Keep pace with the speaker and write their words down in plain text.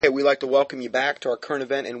Hey, we'd like to welcome you back to our current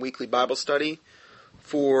event and weekly Bible study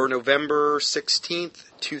for November 16th,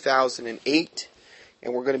 2008.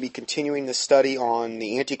 And we're going to be continuing the study on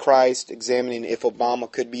the Antichrist, examining if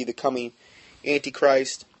Obama could be the coming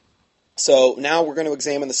Antichrist. So now we're going to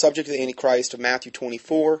examine the subject of the Antichrist of Matthew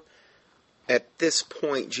 24. At this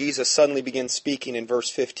point, Jesus suddenly begins speaking in verse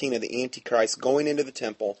 15 of the Antichrist going into the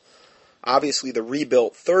temple, obviously the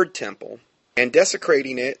rebuilt third temple, and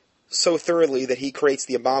desecrating it so thoroughly that he creates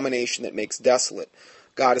the abomination that makes desolate.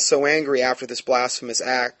 God is so angry after this blasphemous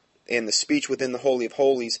act and the speech within the Holy of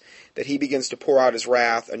Holies that he begins to pour out his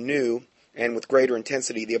wrath anew, and with greater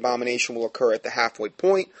intensity. The abomination will occur at the halfway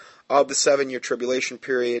point of the 7-year tribulation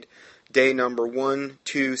period, day number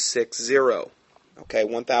 1260. Okay,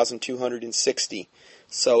 1260.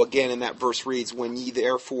 So again, in that verse reads, "When ye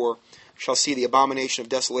therefore shall see the abomination of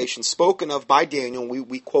desolation spoken of by Daniel,"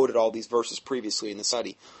 we quoted all these verses previously in the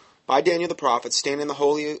study, "by Daniel the prophet, stand in the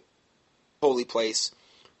holy place.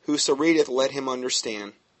 Whoso readeth, let him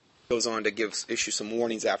understand." Goes on to issue some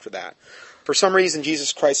warnings after that. For some reason,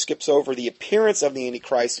 Jesus Christ skips over the appearance of the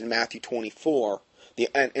Antichrist in Matthew 24.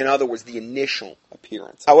 In other words, the initial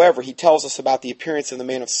appearance. However, he tells us about the appearance of the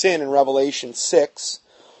man of sin in Revelation 6,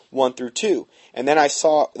 1 through 2. And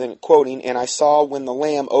then quoting, "And I saw when the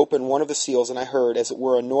Lamb opened one of the seals, and I heard, as it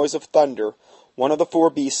were, a noise of thunder, one of the four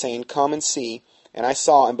beasts saying, Come and see. And I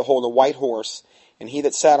saw, and behold, a white horse, and he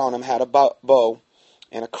that sat on him had a bow,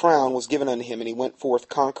 and a crown was given unto him, and he went forth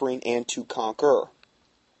conquering and to conquer."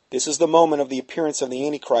 This is the moment of the appearance of the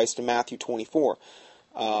Antichrist in Matthew 24.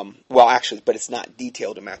 But it's not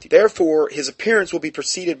detailed in Matthew. Therefore, his appearance will be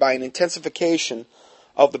preceded by an intensification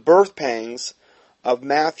of the birth pangs of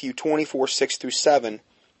Matthew 24, 6 through 7.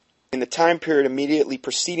 In the time period immediately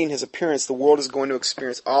preceding his appearance, the world is going to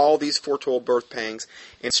experience all these foretold birth pangs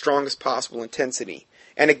in strongest possible intensity.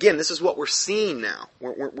 And again, this is what we're seeing now.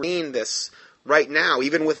 We're seeing this right now.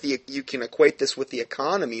 Even with you can equate this with the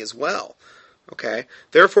economy as well. Okay?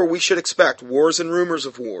 Therefore, we should expect wars and rumors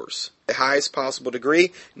of wars. The highest possible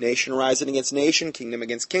degree, nation rising against nation, kingdom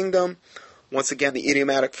against kingdom. Once again, the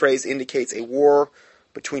idiomatic phrase indicates a war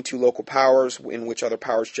between two local powers in which other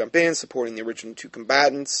powers jump in, supporting the original two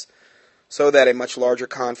combatants, so that a much larger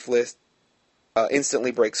conflict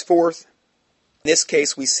instantly breaks forth. In this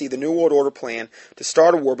case, we see the New World Order plan to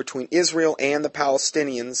start a war between Israel and the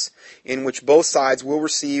Palestinians, in which both sides will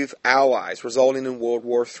receive allies, resulting in World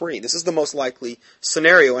War III. This is the most likely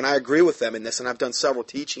scenario, and I agree with them in this, and I've done several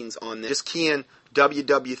teachings on this. Just key in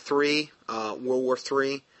WW3, World War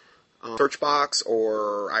III, search box,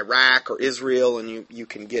 or Iraq, or Israel, and you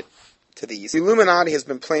can get to these. The Illuminati has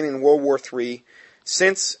been planning World War III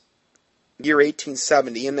since year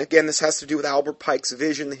 1870, and again, this has to do with Albert Pike's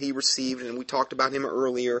vision that he received, and we talked about him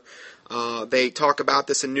earlier. They talk about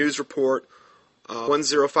this in News Report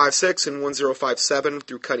 1056 and 1057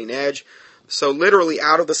 through Cutting Edge. So literally,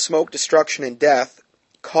 out of the smoke, destruction, and death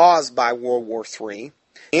caused by World War III,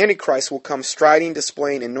 Antichrist will come striding,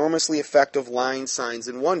 displaying enormously effective lying signs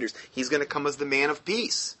and wonders. He's going to come as the man of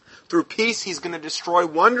peace. Through peace, he's going to destroy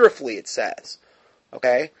wonderfully, it says.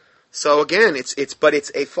 Okay? So again, it's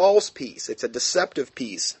a false peace. It's a deceptive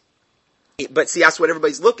peace. But see, that's what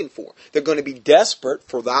everybody's looking for. They're going to be desperate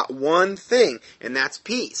for that one thing, and that's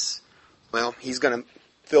peace. Well, he's going to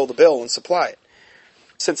fill the bill and supply it.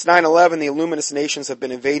 Since 9/11, the Illuminist nations have been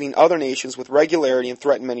invading other nations with regularity and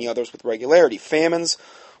threaten many others with regularity. Famines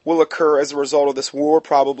will occur as a result of this war,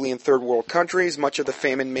 probably in third world countries. Much of the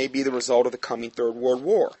famine may be the result of the coming Third World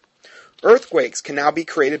War. Earthquakes can now be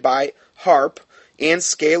created by HAARP and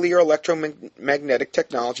scalar electromagnetic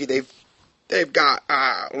technology. They've got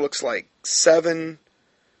looks like 7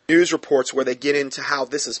 news reports where they get into how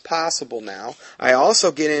this is possible now. I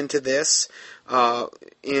also get into this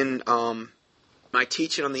in my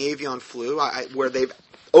teaching on the avian flu, where they've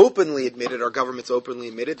openly admitted, our government's openly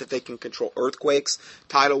admitted, that they can control earthquakes,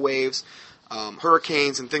 tidal waves,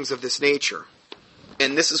 hurricanes, and things of this nature.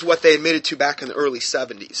 And this is what they admitted to back in the early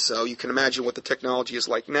 70s, so you can imagine what the technology is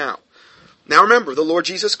like now. Now remember, the Lord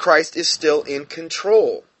Jesus Christ is still in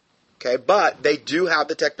control, okay? But they do have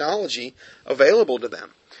the technology available to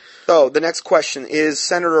them. So the next question, is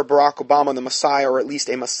Senator Barack Obama the Messiah, or at least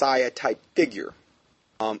a Messiah-type figure?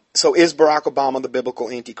 So is Barack Obama the biblical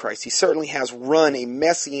Antichrist? He certainly has run a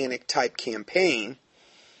messianic-type campaign,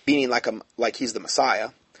 meaning like he's the Messiah,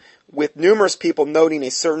 with numerous people noting a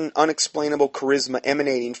certain unexplainable charisma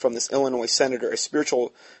emanating from this Illinois senator, a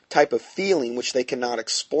spiritual type of feeling which they cannot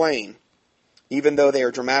explain, even though they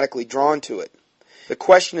are dramatically drawn to it. The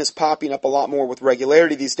question is popping up a lot more with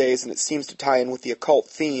regularity these days, and it seems to tie in with the occult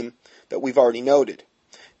theme that we've already noted.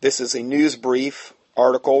 This is a news brief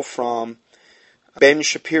article from Ben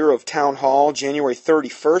Shapiro of Town Hall, January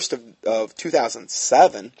 31st of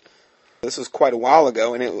 2007. This was quite a while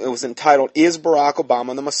ago, and it was entitled, Is Barack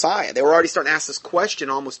Obama the Messiah? They were already starting to ask this question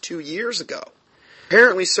almost 2 years ago.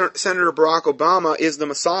 Apparently, Senator Barack Obama is the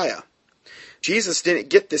Messiah. Jesus didn't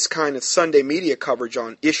get this kind of Sunday media coverage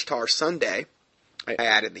on Ishtar Sunday. I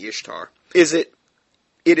added the Ishtar.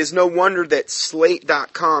 It is no wonder that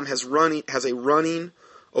Slate.com has a running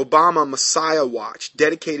Obama Messiah Watch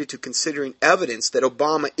dedicated to considering evidence that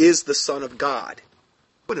Obama is the Son of God.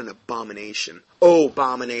 What an abomination. Oh,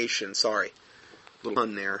 abomination, sorry. Little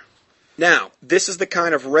pun there. Now, this is the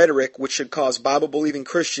kind of rhetoric which should cause Bible-believing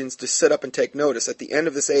Christians to sit up and take notice. At the end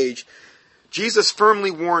of this age, Jesus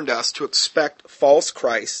firmly warned us to expect false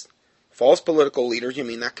Christs, false political leaders,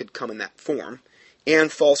 that could come in that form,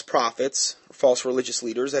 and false prophets, false religious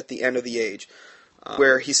leaders at the end of the age.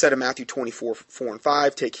 Where he said in Matthew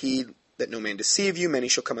 24:4-5, Take heed that no man deceive you. Many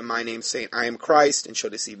shall come in my name, saying, I am Christ, and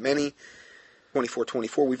shall deceive many.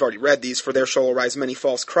 24:24, we've already read these. For there shall arise many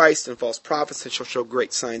false Christs and false prophets, and shall show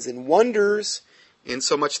great signs and wonders,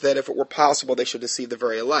 insomuch that if it were possible, they shall deceive the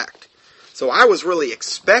very elect. So I was really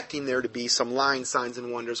expecting there to be some lying signs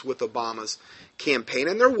and wonders with Obama's campaign,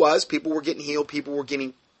 and there was. People were getting healed, people were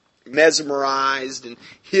getting mesmerized and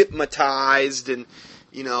hypnotized and,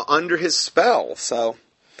 under his spell. So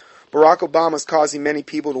Barack Obama is causing many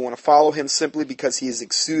people to want to follow him simply because he is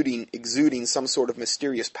exuding some sort of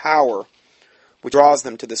mysterious power which draws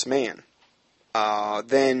them to this man.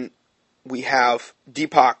 Then we have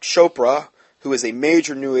Deepak Chopra, who is a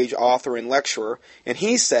major New Age author and lecturer, and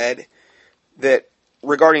he said that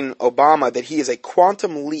regarding Obama, that he is a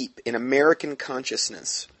quantum leap in American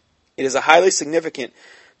consciousness. It is highly significant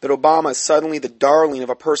that Obama is suddenly the darling of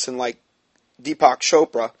a person like Deepak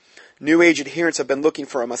Chopra. New Age adherents have been looking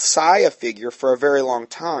for a Messiah figure for a very long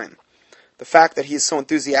time. The fact that he is so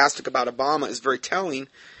enthusiastic about Obama is very telling,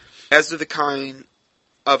 as to the kind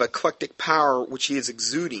of eclectic power which he is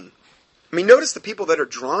exuding. Notice the people that are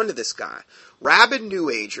drawn to this guy. Rabid New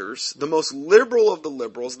Agers, the most liberal of the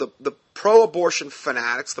liberals, the pro-abortion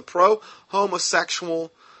fanatics, the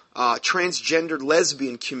pro-homosexual, transgendered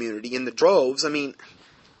lesbian community in the droves.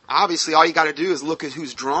 Obviously all you got to do is look at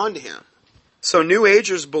who's drawn to him. So New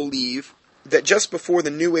Agers believe that just before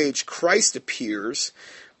the New Age Christ appears,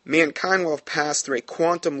 mankind will have passed through a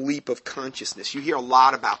quantum leap of consciousness. You hear a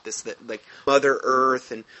lot about this, that like Mother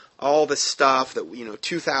Earth and all this stuff that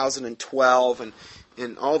 2012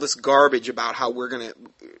 and all this garbage about how we're going to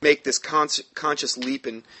make this conscious leap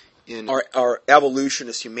in our evolution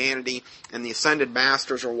as humanity, and the ascended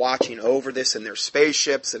masters are watching over this in their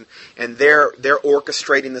spaceships, and they're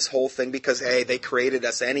orchestrating this whole thing because hey, they created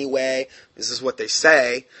us anyway. This is what they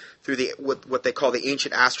say through what they call the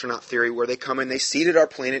ancient astronaut theory, where they come and they seeded our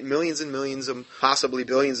planet millions and millions of, possibly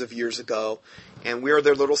billions of years ago, and we're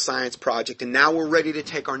their little science project, and now we're ready to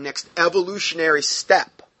take our next evolutionary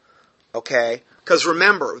step. Okay, because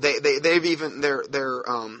remember, they've even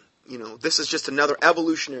this is just another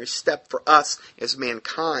evolutionary step for us as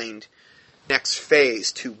mankind. Next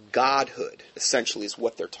phase to godhood, essentially, is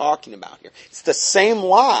what they're talking about here. It's the same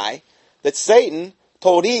lie that Satan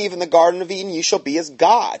told Eve in the Garden of Eden, you shall be as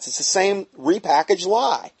gods. It's the same repackaged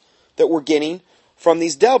lie that we're getting from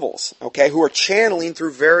these devils, okay, who are channeling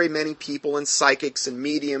through very many people and psychics and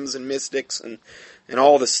mediums and mystics and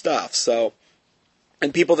all this stuff. So,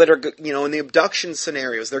 and people that are, in the abduction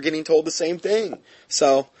scenarios, they're getting told the same thing.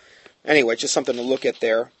 So, anyway, just something to look at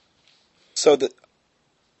there. So then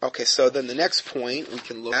the next point we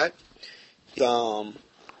can look at,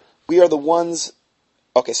 we are the ones.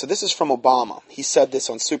 Okay, so this is from Obama. He said this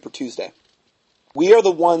on Super Tuesday. We are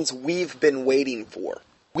the ones we've been waiting for.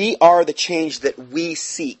 We are the change that we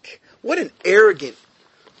seek. What an arrogant,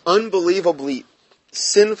 unbelievably,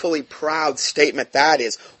 sinfully proud statement that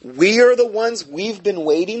is. We are the ones we've been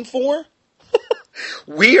waiting for?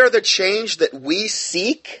 We are the change that we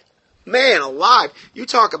seek? Man alive, you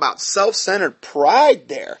talk about self-centered pride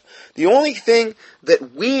there. The only thing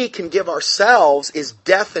that we can give ourselves is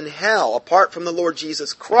death and hell, apart from the Lord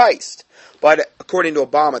Jesus Christ. But according to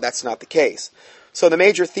Obama, that's not the case. So the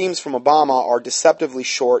major themes from Obama are deceptively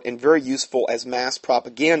short and very useful as mass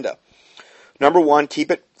propaganda. Number 1, keep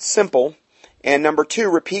it simple. And number 2,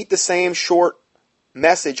 repeat the same short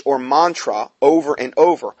message or mantra over and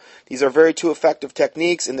over. These are very two effective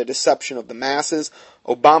techniques in the deception of the masses.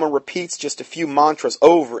 Obama repeats just a few mantras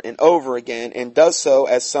over and over again, and does so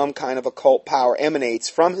as some kind of occult power emanates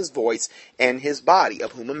from his voice and his body.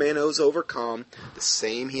 Of whom a man is overcome, the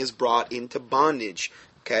same he is brought into bondage.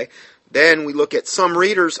 Okay. Then we look at some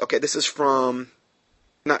readers. Okay, this is from,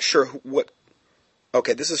 not sure what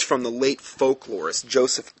Okay, this is from the late folklorist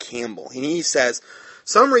Joseph Campbell. And he says,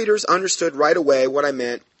 some readers understood right away what I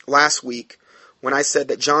meant last week when I said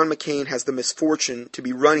that John McCain has the misfortune to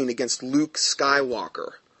be running against Luke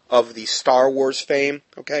Skywalker of the Star Wars fame.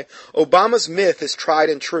 Okay, Obama's myth is tried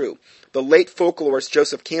and true. The late folklorist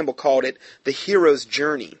Joseph Campbell called it the hero's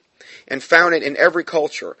journey, and found it in every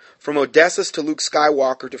culture, from Odysseus to Luke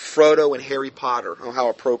Skywalker to Frodo and Harry Potter. Oh, how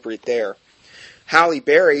appropriate there. Halle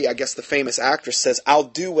Berry, I guess the famous actress, says, I'll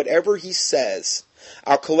do whatever he says.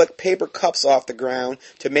 I'll collect paper cups off the ground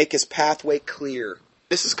to make his pathway clear.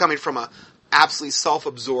 This is coming from a absolutely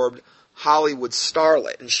self-absorbed Hollywood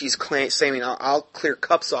starlet, and she's saying, I'll clear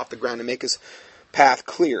cups off the ground to make his path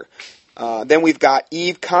clear. Then we've got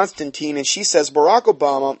Eve Constantine, and she says, Barack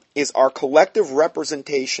Obama is our collective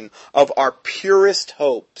representation of our purest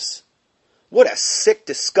hopes. What a sick,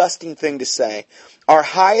 disgusting thing to say. Our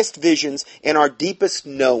highest visions and our deepest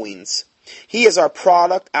knowings. He is our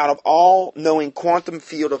product out of all-knowing quantum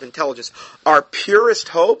field of intelligence. Our purest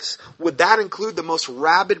hopes, would that include the most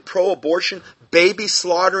rabid pro-abortion,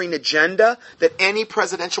 baby-slaughtering agenda that any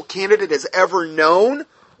presidential candidate has ever known?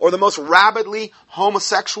 Or the most rabidly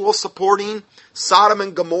homosexual-supporting, Sodom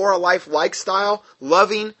and Gomorrah life lifestyle,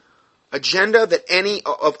 loving agenda that any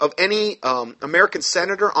American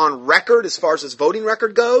senator on record, as far as his voting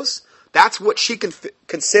record goes? That's what she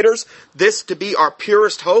considers this to be our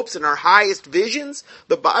purest hopes and our highest visions.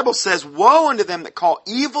 The Bible says, woe unto them that call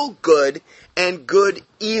evil good and good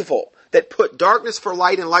evil, that put darkness for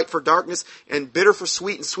light and light for darkness, and bitter for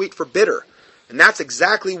sweet and sweet for bitter. And that's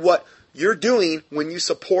exactly what you're doing when you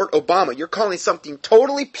support Obama. You're calling something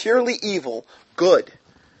totally, purely evil good.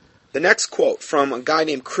 The next quote from a guy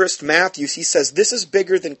named Chris Matthews, he says, this is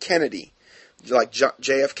bigger than Kennedy, like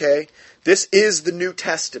JFK. This is the New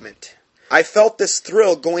Testament. I felt this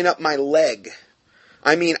thrill going up my leg.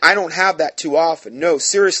 I mean, I don't have that too often. No,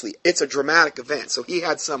 seriously, it's a dramatic event. So he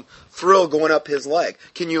had some thrill going up his leg.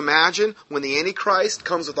 Can you imagine when the Antichrist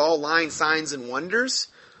comes with all lying signs and wonders?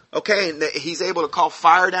 Okay, and he's able to call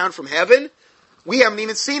fire down from heaven? We haven't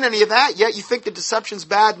even seen any of that yet. You think the deception's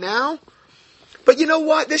bad now? But you know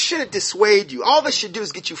what? This shouldn't dissuade you. All this should do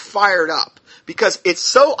is get you fired up. Because it's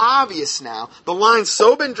so obvious now, the line's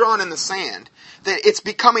so been drawn in the sand, that it's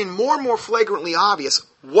becoming more and more flagrantly obvious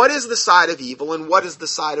what is the side of evil and what is the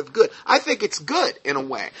side of good. I think it's good, in a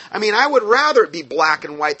way. I mean, I would rather it be black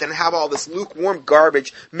and white than have all this lukewarm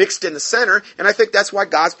garbage mixed in the center, and I think that's why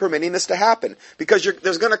God's permitting this to happen. Because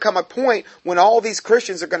there's going to come a point when all these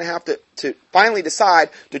Christians are going to have to finally decide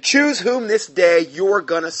to choose whom this day you're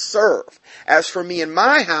going to serve. As for me and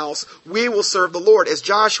my house, we will serve the Lord, as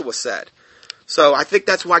Joshua said. So I think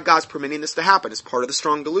that's why God's permitting this to happen. It's part of the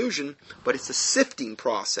strong delusion, but it's a sifting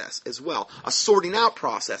process as well, a sorting out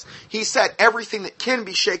process. He said everything that can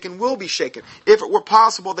be shaken will be shaken. If it were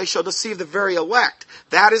possible, they shall deceive the very elect.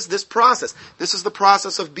 That is this process. This is the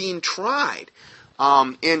process of being tried,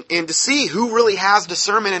 and to see who really has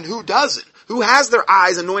discernment and who doesn't. Who has their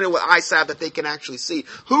eyes anointed with eye salve that they can actually see.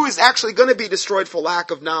 Who is actually going to be destroyed for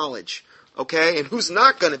lack of knowledge. Okay? And who's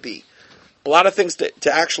not going to be. A lot of things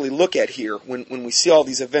to actually look at here when we see all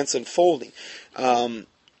these events unfolding. So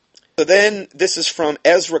then this is from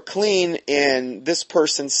Ezra Clean, and this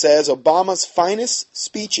person says, Obama's finest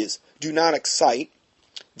speeches do not excite,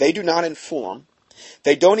 they do not inform,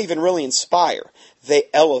 they don't even really inspire, they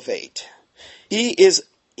elevate. He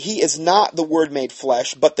is not the Word made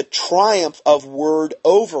flesh, but the triumph of Word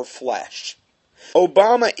over flesh.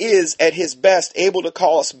 Obama is, at his best, able to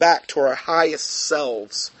call us back to our highest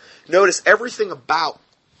selves. Notice everything about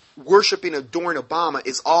worshiping, adoring Obama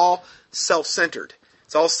is all self-centered.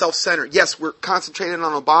 It's all self-centered. Yes, we're concentrating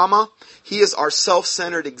on Obama. He is our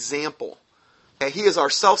self-centered example. Okay? He is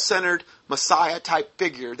our self-centered Messiah-type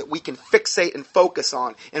figure that we can fixate and focus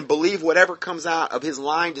on and believe whatever comes out of his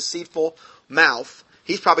lying, deceitful mouth.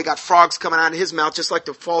 He's probably got frogs coming out of his mouth just like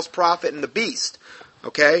the false prophet and the beast.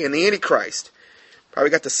 Okay? And the Antichrist.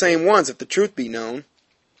 Probably got the same ones if the truth be known.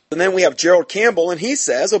 And then we have Gerald Campbell, and he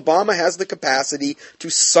says Obama has the capacity to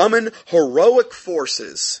summon heroic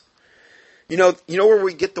forces. You know where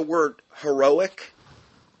we get the word heroic?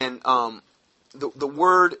 And the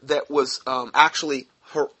word that was actually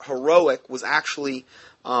heroic was actually,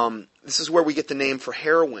 this is where we get the name for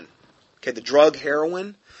heroin. Okay, the drug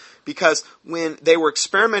heroin. Because when they were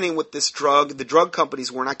experimenting with this drug, the drug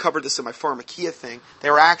companies were, and I covered this in my Pharmakia thing, they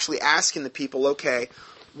were actually asking the people, okay,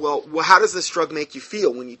 well, how does this drug make you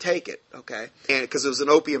feel when you take it? Okay, and because it was an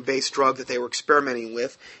opium-based drug that they were experimenting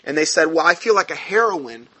with, and they said, well, I feel like a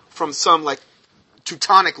heroin from some like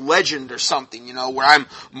Teutonic legend or something, where I'm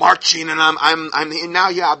marching and and now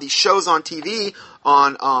you have these shows on TV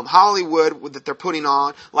on Hollywood that they're putting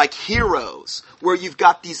on, like Heroes, where you've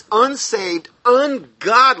got these unsaved,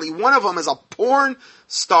 ungodly, one of them is a porn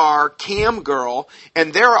star, cam girl,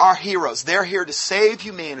 and they're our heroes. They're here to save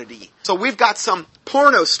humanity. So we've got some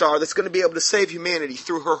porno star that's going to be able to save humanity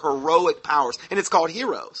through her heroic powers, and it's called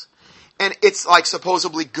Heroes. And it's like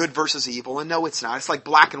supposedly good versus evil, and no, it's not. It's like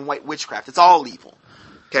black and white witchcraft. It's all evil.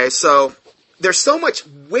 Okay, so there's so much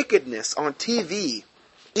wickedness on TV.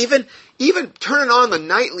 Even turning on the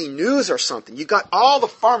nightly news or something, you got all the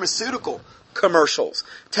pharmaceutical commercials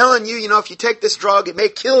telling you, if you take this drug, it may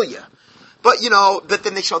kill you. But, but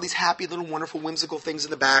then they show these happy little wonderful whimsical things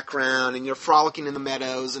in the background, and you're frolicking in the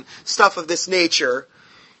meadows and stuff of this nature.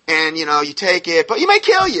 And, you take it, but it may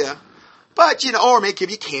kill you. But, or it may give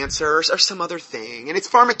you cancer or some other thing. And it's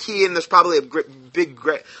pharmakeia, and there's probably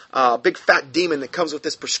a big fat demon that comes with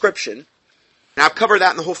this prescription. Now, I've covered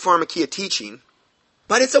that in the whole pharmakeia teaching.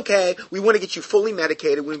 But it's okay. We want to get you fully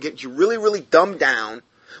medicated. We want to get you really, really dumbed down.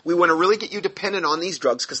 We want to really get you dependent on these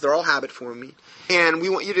drugs because they're all habit forming. And we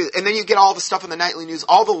want you to, and then you get all the stuff in the nightly news,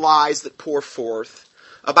 all the lies that pour forth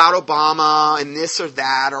about Obama and this or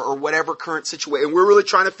that or whatever current situation. And we're really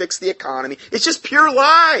trying to fix the economy. It's just pure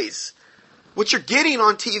lies. What you're getting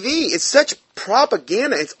on TV is such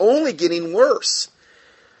propaganda. It's only getting worse.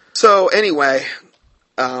 So anyway,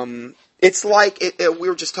 it's like, we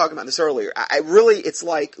were just talking about this earlier. It's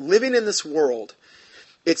like living in this world.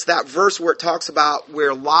 It's that verse where it talks about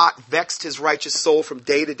where Lot vexed his righteous soul from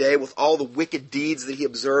day to day with all the wicked deeds that he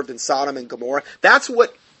observed in Sodom and Gomorrah. That's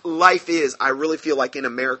what life is, I really feel like, in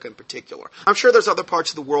America in particular. I'm sure there's other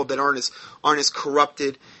parts of the world that aren't as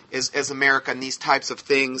corrupted as America and these types of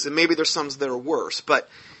things, and maybe there's some that are worse. But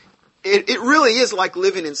it really is like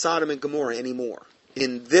living in Sodom and Gomorrah anymore.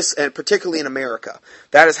 In this, and particularly in America,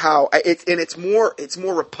 that is how it's more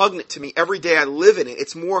repugnant to me every day I live in it.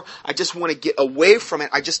 It's more, I just want to get away from it.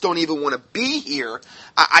 I just don't even want to be here.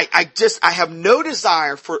 I have no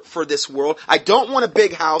desire for this world. I don't want a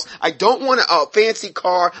big house. I don't want a fancy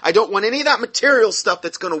car. I don't want any of that material stuff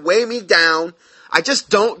that's going to weigh me down. I just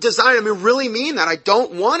don't desire it. I really mean that. I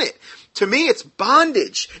don't want it. To me, it's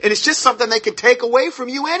bondage, and it's just something they can take away from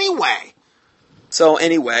you anyway. So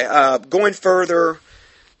anyway, going further,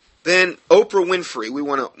 then Oprah Winfrey, we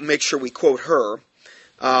want to make sure we quote her.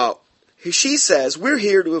 She says, we're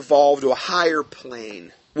here to evolve to a higher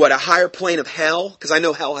plane. What, a higher plane of hell? Because I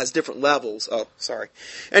know hell has different levels. Oh, sorry.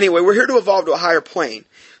 Anyway, we're here to evolve to a higher plane.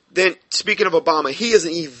 Then, speaking of Obama, he is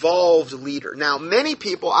an evolved leader. Now, many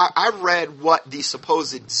people, I've read what the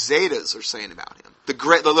supposed Zetas are saying about him.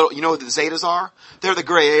 The little, you know what the Zetas are? They're the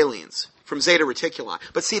gray aliens from Zeta Reticuli.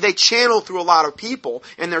 But see, they channel through a lot of people,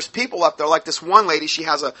 and there's people up there, like this one lady, she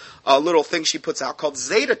has a little thing she puts out called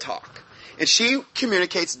Zeta Talk. And she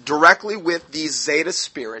communicates directly with these Zeta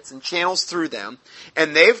spirits and channels through them,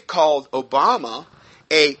 and they've called Obama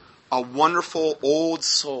a wonderful old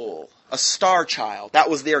soul. A star child. That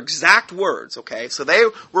was their exact words, okay? So they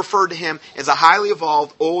referred to him as a highly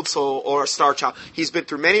evolved old soul or a star child. He's been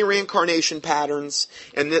through many reincarnation patterns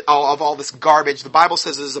and of all this garbage. The Bible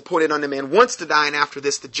says it is appointed unto man once to die and after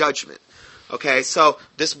this the judgment. Okay, so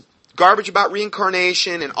this garbage about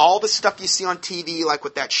reincarnation and all the stuff you see on TV, like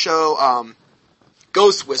with that show,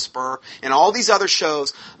 Ghost Whisperer, and all these other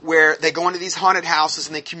shows where they go into these haunted houses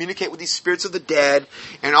and they communicate with these spirits of the dead,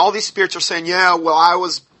 and all these spirits are saying, yeah, well, I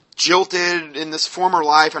was jilted in this former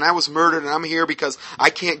life and I was murdered and I'm here because I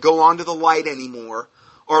can't go on to the light anymore.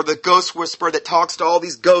 Or the Ghost Whisperer that talks to all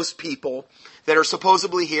these ghost people that are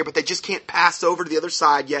supposedly here, but they just can't pass over to the other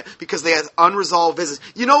side yet because they have unresolved visits.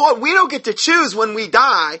 You know what? We don't get to choose when we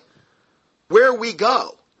die where we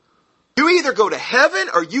go. You either go to heaven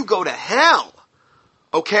or you go to hell.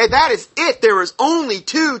 Okay, that is it. There is only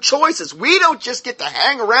two choices. We don't just get to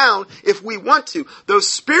hang around if we want to. Those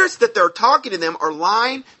spirits that they're talking to them are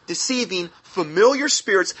lying, deceiving, familiar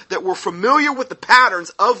spirits that were familiar with the patterns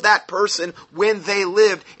of that person when they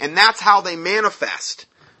lived, and that's how they manifest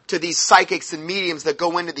to these psychics and mediums that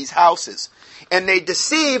go into these houses. And they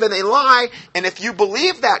deceive and they lie, and if you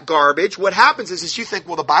believe that garbage, what happens is you think,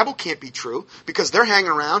 well, the Bible can't be true because they're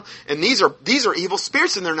hanging around, and these are evil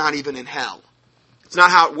spirits and they're not even in hell. It's not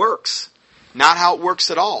how it works. Not how it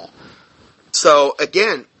works at all. So,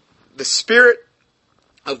 again, the spirit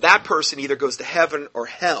of that person either goes to heaven or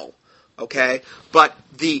hell. Okay? But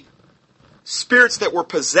the spirits that were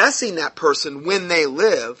possessing that person when they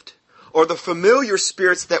lived, or the familiar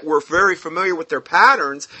spirits that were very familiar with their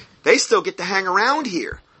patterns, they still get to hang around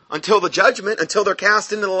here until the judgment, until they're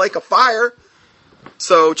cast into the lake of fire.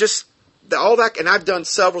 So, just all that, and I've done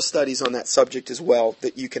several studies on that subject as well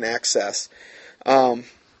that you can access.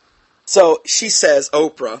 So she says,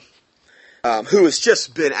 Oprah, who has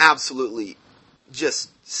just been absolutely just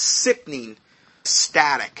sickening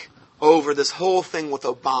static over this whole thing with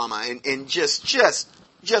Obama, and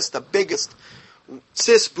just the biggest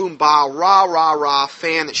sis boom bah rah rah rah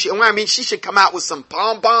fan that she should come out with some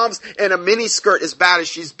pom poms and a mini skirt as bad as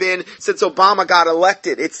she's been since Obama got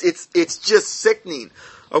elected. It's just sickening.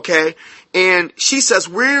 Okay? And she says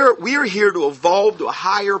we are here to evolve to a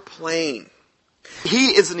higher plane. He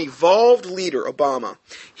is an evolved leader, Obama.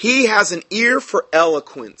 He has an ear for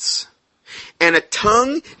eloquence and a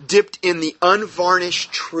tongue dipped in the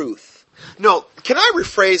unvarnished truth. No, can I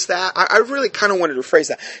rephrase that? I really kind of wanted to rephrase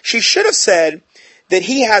that. She should have said that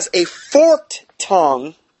he has a forked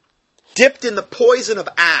tongue dipped in the poison of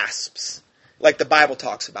asps, like the Bible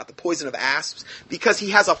talks about, the poison of asps, because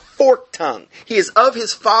he has a forked tongue. He is of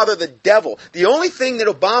his father, the devil. The only thing that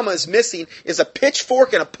Obama is missing is a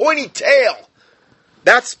pitchfork and a pointy tail.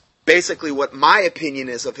 That's basically what my opinion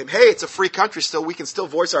is of him. Hey, it's a free country still. We can still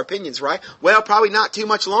voice our opinions, right? Well, probably not too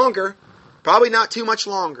much longer. Probably not too much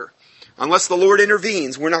longer. Unless the Lord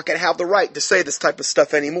intervenes, we're not going to have the right to say this type of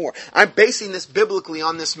stuff anymore. I'm basing this biblically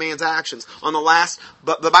on this man's actions.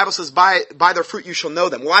 But the Bible says, by their fruit you shall know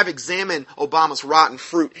them. Well, I've examined Obama's rotten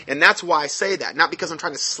fruit, and that's why I say that. Not because I'm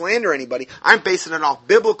trying to slander anybody. I'm basing it off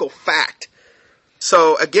biblical fact.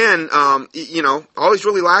 So again, all he's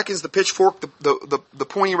really lacking is the pitchfork, the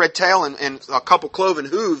pointy red tail, and a couple cloven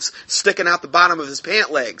hooves sticking out the bottom of his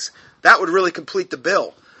pant legs. That would really complete the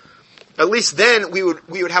bill. At least then we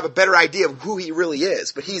would have a better idea of who he really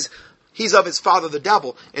is. But he's of his father the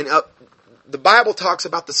devil, and the Bible talks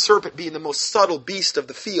about the serpent being the most subtle beast of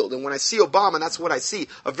the field. And when I see Obama, that's what I see,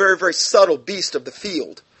 a very, very subtle beast of the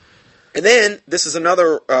field. And then, this is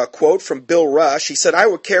another quote from Bill Rush. He said, I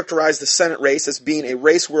would characterize the Senate race as being a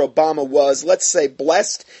race where Obama was, let's say,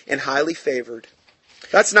 blessed and highly favored.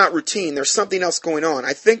 That's not routine. There's something else going on.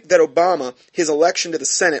 I think that Obama, his election to the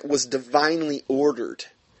Senate, was divinely ordered.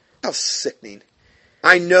 How sickening.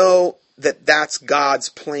 I know that that's God's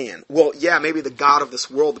plan. Well, yeah, maybe the God of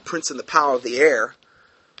this world, the prince and the power of the air,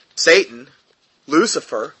 Satan,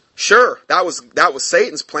 Lucifer. Sure, that was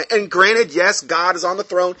Satan's plan. And granted, yes, God is on the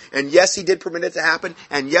throne, and yes, he did permit it to happen,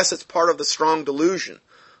 and yes, it's part of the strong delusion,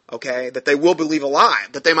 okay, that they will believe a lie,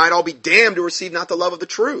 that they might all be damned to receive not the love of the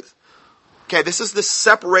truth. Okay, this is the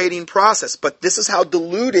separating process, but this is how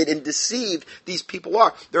deluded and deceived these people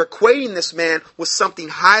are. They're equating this man with something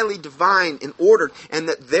highly divine and ordered, and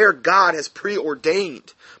that their God has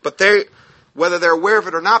preordained. But whether they're aware of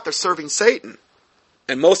it or not, they're serving Satan.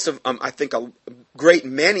 And most of them, I think a great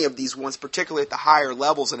many of these ones, particularly at the higher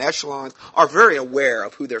levels and echelons, are very aware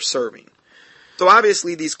of who they're serving. So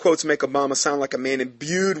obviously these quotes make Obama sound like a man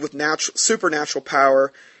imbued with supernatural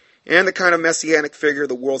power and the kind of messianic figure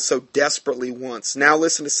the world so desperately wants. Now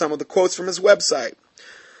listen to some of the quotes from his website.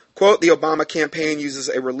 Quote, the Obama campaign uses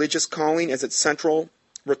a religious calling as its central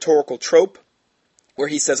rhetorical trope, where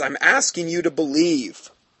he says, I'm asking you to believe.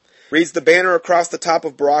 Reads the banner across the top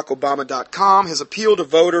of BarackObama.com. His appeal to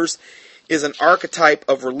voters is an archetype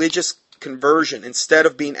of religious conversion. Instead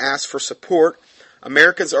of being asked for support,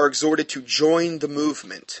 Americans are exhorted to join the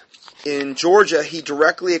movement. In Georgia, he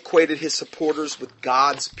directly equated his supporters with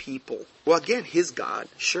God's people. Well, again, his God,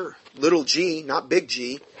 sure. Little g, not big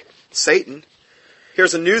G. Satan.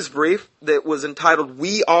 Here's a news brief that was entitled,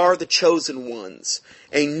 We Are the Chosen Ones,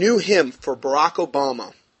 a new hymn for Barack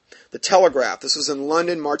Obama. The Telegraph. This was in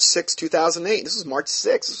London, March 6, 2008. This was March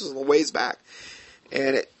 6. This was a ways back.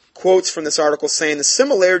 And it quotes from this article saying, the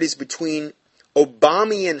similarities between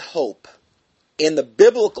Obamian hope and the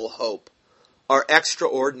biblical hope are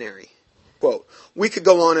extraordinary. Quote, we could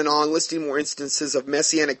go on and on listing more instances of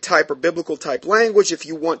messianic type or biblical type language. If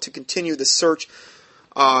you want to continue the search,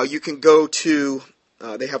 you can go to,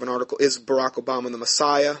 they have an article, Is Barack Obama the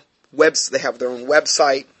Messiah? They have their own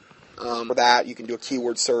website. For that, you can do a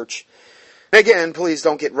keyword search. Again, please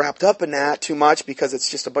don't get wrapped up in that too much because it's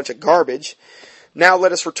just a bunch of garbage. Now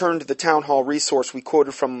let us return to the town hall resource we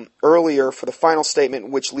quoted from earlier for the final statement,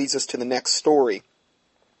 which leads us to the next story.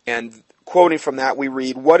 And quoting from that, we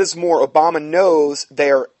read, what is more, Obama knows they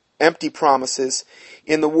are empty promises.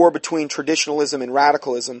 In the war between traditionalism and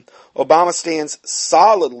radicalism, Obama stands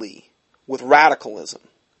solidly with radicalism.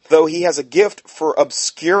 Though he has a gift for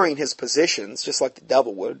obscuring his positions, just like the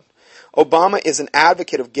devil would, Obama is an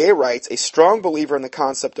advocate of gay rights, a strong believer in the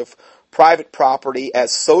concept of private property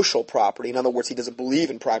as social property. In other words, he doesn't believe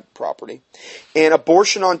in private property. An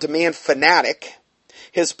abortion-on-demand fanatic.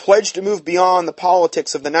 His pledge to move beyond the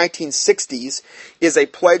politics of the 1960s is a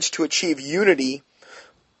pledge to achieve unity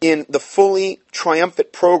in the fully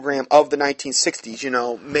triumphant program of the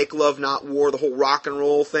 1960s, make love not war, the whole rock and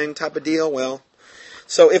roll thing type of deal. Well,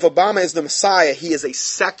 so if Obama is the Messiah, he is a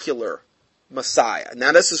secular Messiah.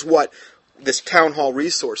 Now this is what this town hall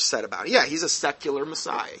resource said about it. Yeah, he's a secular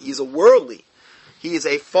Messiah. He's a worldly. He is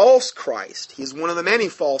a false Christ. He's one of the many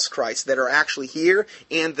false Christs that are actually here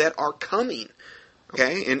and that are coming.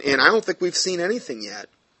 Okay, and I don't think we've seen anything yet.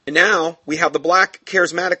 And now we have the black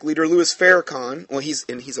charismatic leader Louis Farrakhan. Well, he's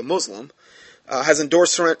a Muslim. Has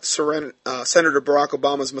endorsed Senator Barack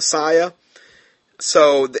Obama's Messiah.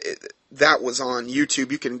 So that was on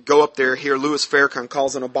YouTube. You can go up there, hear Louis Farrakhan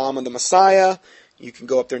calls on Obama the Messiah. You can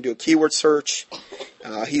go up there and do a keyword search.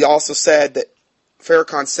 He also said that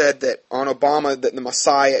Farrakhan said that on Obama that the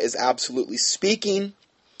Messiah is absolutely speaking.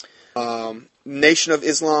 Nation of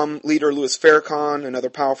Islam leader Louis Farrakhan,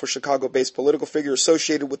 another powerful Chicago-based political figure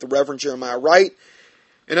associated with the Reverend Jeremiah Wright,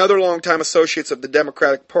 and other longtime associates of the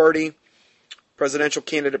Democratic Party. Presidential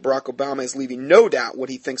candidate Barack Obama is leaving no doubt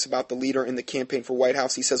what he thinks about the leader in the campaign for White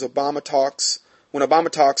House. He says when Obama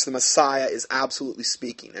talks, the Messiah is absolutely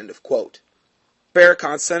speaking. End of quote.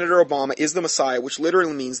 Farrakhan, Senator Obama is the Messiah, which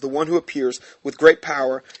literally means the one who appears with great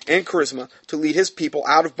power and charisma to lead his people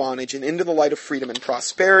out of bondage and into the light of freedom and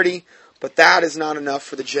prosperity. But that is not enough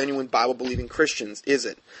for the genuine Bible-believing Christians, is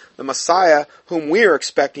it? The Messiah whom we are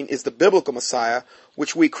expecting is the biblical Messiah,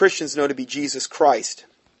 which we Christians know to be Jesus Christ.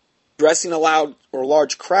 Addressing a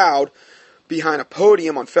large crowd behind a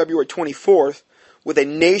podium on February 24th with a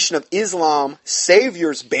Nation of Islam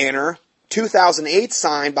Savior's banner, 2008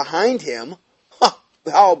 sign behind him.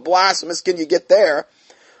 How blasphemous can you get there?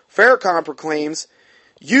 Farrakhan proclaims,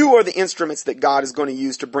 you are the instruments that God is going to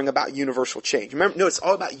use to bring about universal change. Remember, no, it's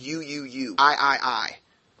all about you. I.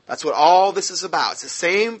 That's what all this is about. It's the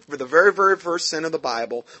same for the very, very first sin of the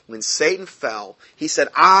Bible. When Satan fell, he said,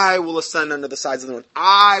 I will ascend unto the sides of the north.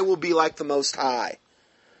 I will be like the Most High.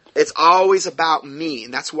 It's always about me.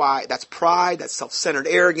 And that's why, that's pride, that's self-centered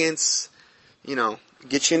arrogance.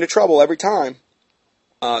 Gets you into trouble every time.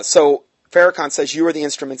 So Farrakhan says you are the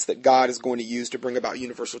instruments that God is going to use to bring about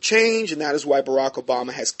universal change, and that is why Barack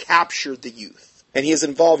Obama has captured the youth. And he has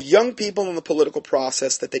involved young people in the political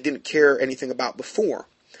process that they didn't care anything about before.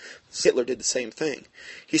 Hitler did the same thing.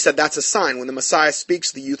 He said that's a sign. When the Messiah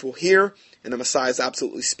speaks, the youth will hear, and the Messiah is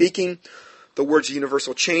absolutely speaking. The words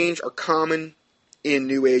universal change are common in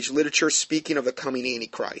New Age literature, speaking of the coming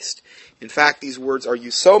Antichrist. In fact, these words are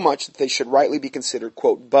used so much that they should rightly be considered,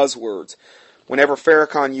 quote, buzzwords. Whenever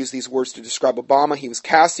Farrakhan used these words to describe Obama, he was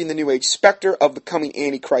casting the New Age specter of the coming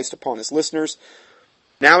Antichrist upon his listeners.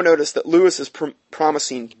 Now notice that Lewis is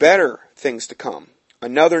promising better things to come.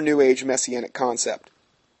 Another New Age messianic concept.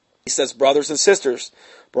 He says, brothers and sisters,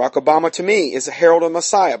 Barack Obama to me is a herald of the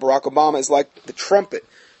Messiah. Barack Obama is like the trumpet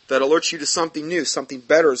that alerts you to something new, something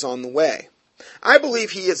better is on the way. I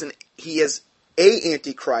believe he is a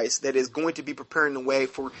Antichrist that is going to be preparing the way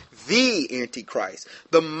for the Antichrist.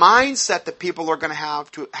 The mindset that people are going to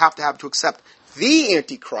have to accept the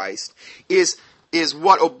Antichrist is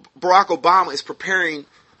what Barack Obama is preparing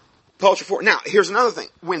culture for. Now, here's another thing.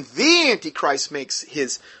 When the Antichrist makes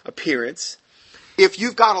his appearance, if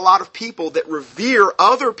you've got a lot of people that revere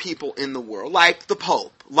other people in the world, like the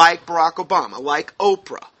Pope, like Barack Obama, like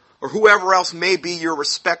Oprah, or whoever else may be your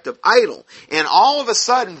respective idol, and all of a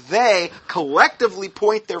sudden they collectively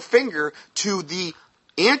point their finger to the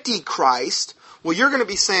Antichrist, well, you're going to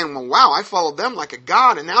be saying, well, wow, I followed them like a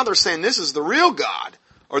god, and now they're saying this is the real God,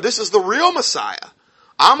 or this is the real Messiah.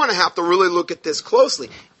 I'm going to have to really look at this closely.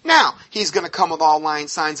 Now, he's going to come with all lying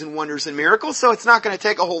signs and wonders and miracles, so it's not going to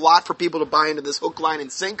take a whole lot for people to buy into this hook, line,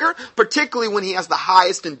 and sinker, particularly when he has the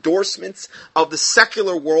highest endorsements of the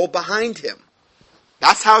secular world behind him.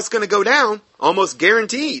 That's how it's going to go down, almost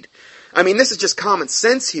guaranteed. I mean, this is just common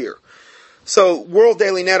sense here. So, World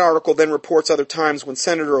Daily Net article then reports other times when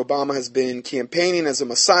Senator Obama has been campaigning as a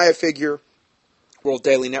Messiah figure. World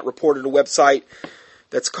Daily Net reported a website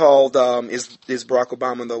that's called Is Barack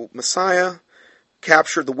Obama the Messiah?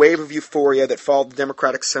 Captured the wave of euphoria that followed the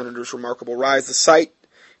Democratic senator's remarkable rise. The site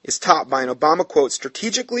is topped by an Obama quote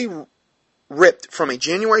strategically ripped from a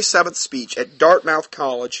January 7th speech at Dartmouth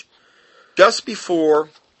College just before,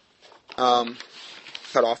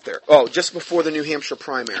 just before the New Hampshire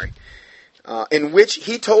primary, in which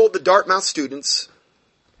he told the Dartmouth students,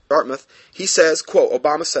 he says, quote,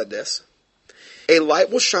 Obama said this, a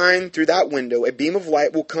light will shine through that window, a beam of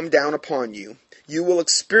light will come down upon you, you will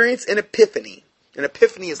experience an epiphany. An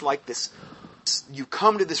epiphany is like this, you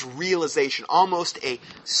come to this realization, almost a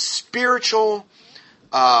spiritual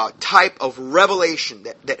type of revelation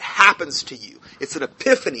that happens to you. It's an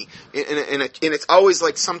epiphany, and it's always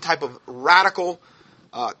like some type of radical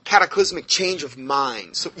cataclysmic change of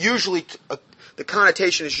mind. So usually, the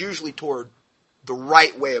connotation is usually toward the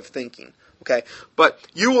right way of thinking. Okay, but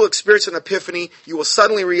you will experience an epiphany. You will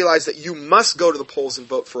suddenly realize that you must go to the polls and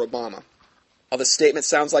vote for Obama. While this statement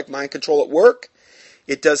sounds like mind control at work,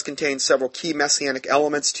 it does contain several key messianic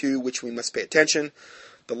elements to which we must pay attention.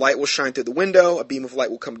 The light will shine through the window. A beam of light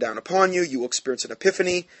will come down upon you. You will experience an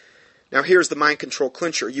epiphany. Now here's the mind control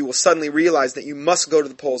clincher. You will suddenly realize that you must go to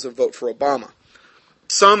the polls and vote for Obama.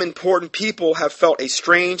 Some important people have felt a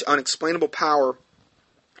strange, unexplainable power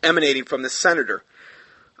emanating from this senator.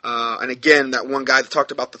 And again, that one guy that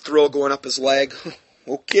talked about the thrill going up his leg.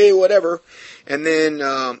 Okay, whatever. And then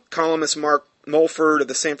columnist Mark Mulford of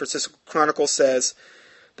the San Francisco Chronicle says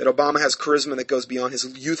that Obama has charisma that goes beyond his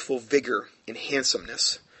youthful vigor and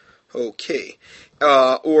handsomeness. Okay.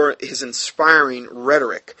 Or his inspiring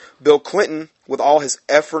rhetoric. Bill Clinton, with all his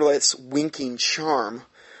effortless winking charm.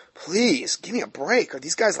 Please, give me a break. Are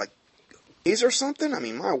these guys like gays or something? I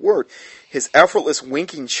mean, my word. His effortless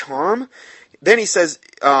winking charm. Then he says,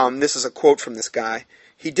 this is a quote from this guy,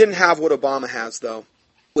 he didn't have what Obama has, though,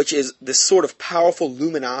 which is this sort of powerful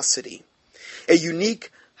luminosity, a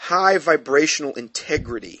unique high vibrational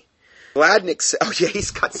integrity. Gladnick said, oh yeah,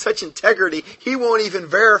 he's got such integrity, he won't even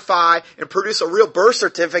verify and produce a real birth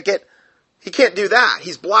certificate. He can't do that.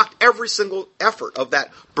 He's blocked every single effort of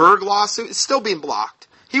that Berg lawsuit. It's still being blocked.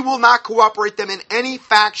 He will not cooperate them in any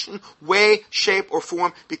faction, way, shape, or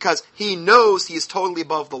form because he knows he is totally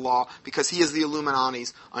above the law because he is the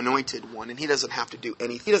Illuminati's anointed one and he doesn't have to do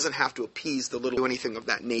anything. He doesn't have to appease the little, do anything of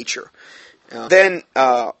that nature. Then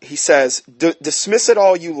he says, dismiss it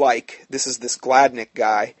all you like. This is this Gladnick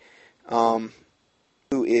guy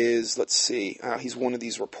who is, let's see, he's one of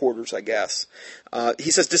these reporters, I guess.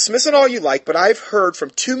 He says, dismiss it all you like, but I've heard from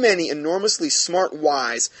too many enormously smart,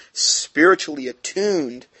 wise, spiritually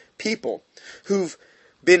attuned people who've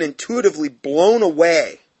been intuitively blown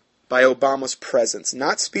away by Obama's presence.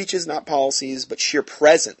 Not speeches, not policies, but sheer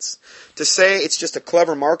presence. To say it's just a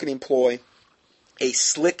clever marketing ploy, a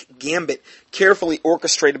slick gambit carefully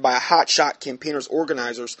orchestrated by a hotshot campaigners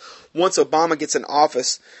organizers, once Obama gets in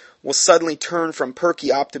office, will suddenly turn from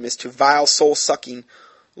perky optimists to vile, soul-sucking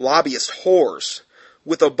lobbyist whores,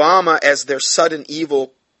 with Obama as their sudden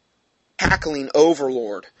evil, cackling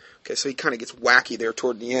overlord. Okay, so he kind of gets wacky there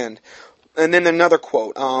toward the end. And then another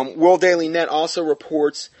quote. World Daily Net also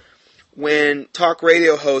reports when talk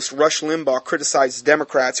radio host Rush Limbaugh criticized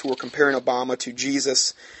Democrats who were comparing Obama to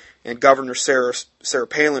Jesus and Governor Sarah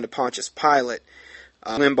Palin to Pontius Pilate.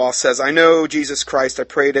 Limbaugh says, I know Jesus Christ, I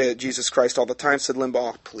pray to Jesus Christ all the time, said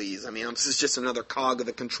Limbaugh. Please, I mean, this is just another cog of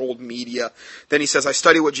the controlled media. Then he says, I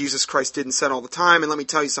study what Jesus Christ did and said all the time, and let me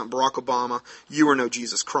tell you something, Barack Obama, you are no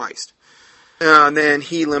Jesus Christ. And then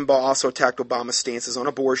Limbaugh also attacked Obama's stances on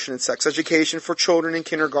abortion and sex education for children in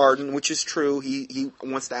kindergarten, which is true. He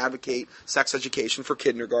wants to advocate sex education for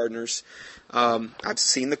kindergartners. I've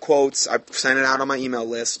seen the quotes. I've sent it out on my email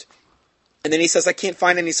list. And then he says, I can't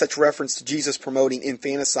find any such reference to Jesus promoting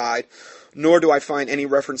infanticide, nor do I find any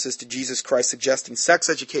references to Jesus Christ suggesting sex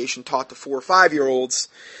education taught to 4 or 5-year-olds.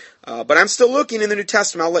 But I'm still looking in the New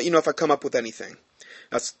Testament. I'll let you know if I come up with anything.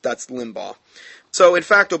 That's Limbaugh. So, in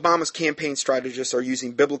fact, Obama's campaign strategists are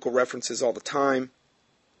using biblical references all the time.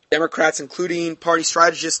 Democrats, including party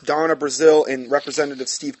strategist Donna Brazile and Representative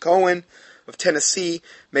Steve Cohen of Tennessee,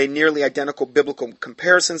 made nearly identical biblical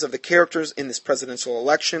comparisons of the characters in this presidential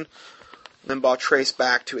election. Limbaugh traced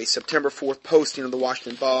back to a September 4th posting of the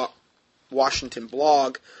Washington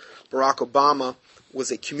blog. Barack Obama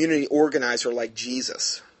was a community organizer like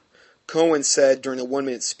Jesus. Cohen said during a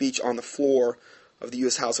 1-minute speech on the floor of the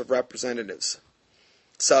U.S. House of Representatives.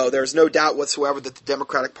 So there's no doubt whatsoever that the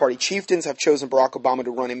Democratic Party chieftains have chosen Barack Obama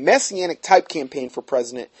to run a messianic-type campaign for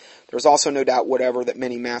president. There's also no doubt whatever that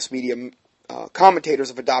many mass media commentators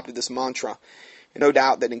have adopted this mantra. And no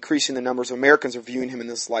doubt that increasing the numbers of Americans are viewing him in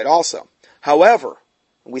this light also. However,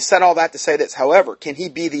 we said all that to say this, however, can he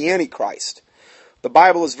be the Antichrist? The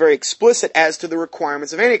Bible is very explicit as to the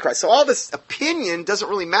requirements of Antichrist. So all this opinion doesn't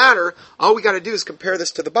really matter. All we got to do is compare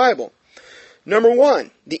this to the Bible. Number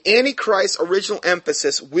one, the Antichrist's original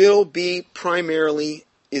emphasis will be primarily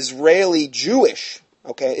Israeli Jewish.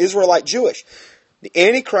 Okay, Israelite Jewish. The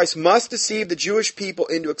Antichrist must deceive the Jewish people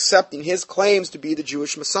into accepting his claims to be the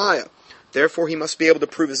Jewish Messiah. Therefore, he must be able to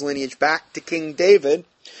prove his lineage back to King David.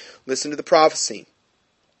 Listen to the prophecy.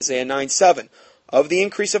 Isaiah 9:7. Of the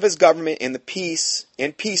increase of his government and peace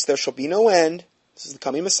there shall be no end. This is the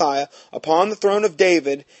coming Messiah. Upon the throne of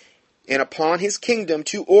David and upon his kingdom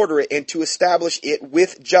to order it and to establish it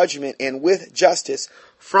with judgment and with justice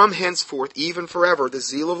from henceforth, even forever. The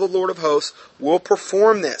zeal of the Lord of hosts will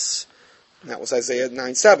perform this. And that was Isaiah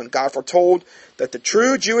 9:7. God foretold that the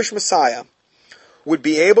true Jewish Messiah would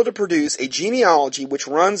be able to produce a genealogy which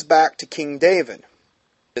runs back to King David.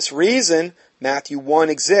 For this reason, Matthew 1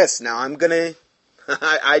 exists. Now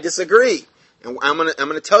I disagree. And I'm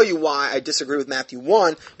gonna tell you why I disagree with Matthew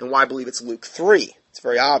 1 and why I believe it's Luke 3. It's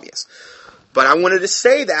very obvious. But I wanted to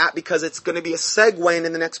say that because it's going to be a segue into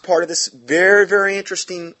the next part of this very, very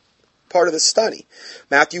interesting part of the study.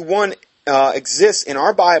 Matthew 1 exists in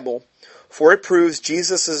our Bible, for it proves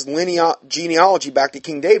Jesus' genealogy back to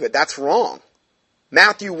King David. That's wrong.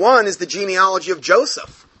 Matthew 1 is the genealogy of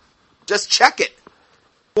Joseph. Just check it.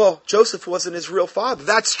 Well, Joseph wasn't his real father.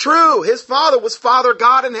 That's true. His father was Father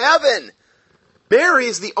God in heaven. Mary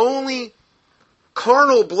is the only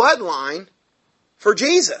carnal bloodline for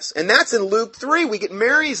Jesus. And that's in Luke 3. We get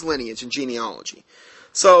Mary's lineage and genealogy.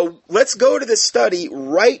 So let's go to this study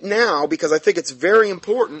right now because I think it's very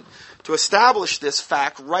important to establish this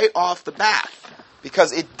fact right off the bat.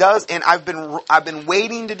 Because it does, and I've been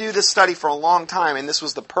waiting to do this study for a long time, and this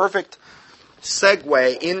was the perfect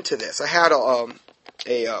segue into this. I had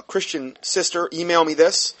a Christian sister email me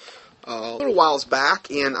this a little whiles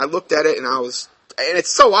back, and I looked at it, and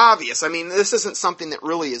it's so obvious. I mean, this isn't something that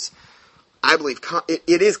really is, I believe,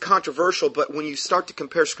 it is controversial, but when you start to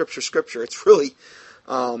compare Scripture, it's really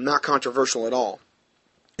not controversial at all.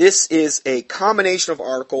 This is a combination of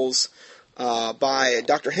articles by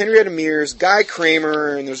Dr. Henrietta Mears, Guy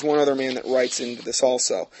Kramer, and there's one other man that writes into this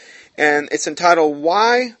also. And it's entitled,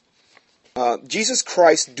 Why Jesus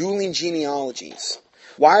Christ Dueling Genealogies.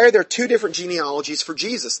 Why are there two different genealogies for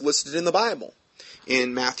Jesus listed in the Bible?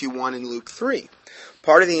 In Matthew 1 and Luke 3.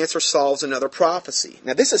 Part of the answer solves another prophecy.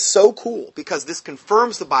 Now this is so cool because this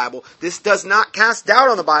confirms the Bible. This does not cast doubt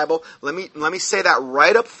on the Bible. Let me say that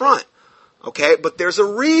right up front. Okay, but there's a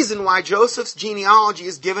reason why Joseph's genealogy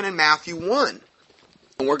is given in Matthew 1.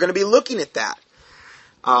 And we're going to be looking at that.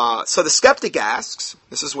 So the skeptic asks,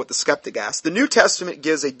 this is what the skeptic asks, the New Testament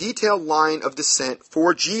gives a detailed line of descent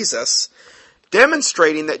for Jesus,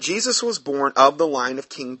 demonstrating that Jesus was born of the line of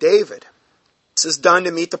King David. This is done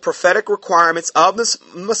to meet the prophetic requirements of the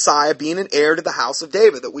Messiah being an heir to the house of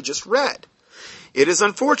David that we just read. It is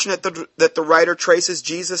unfortunate that the writer traces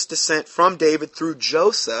Jesus' descent from David through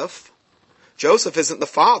Joseph. Joseph isn't the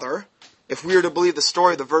father, if we are to believe the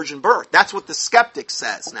story of the virgin birth. That's what the skeptic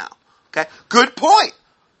says now. Okay? Good point.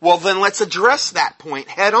 Well, then let's address that point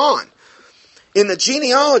head on. In the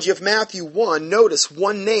genealogy of Matthew 1, notice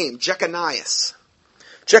one name, Jechonias.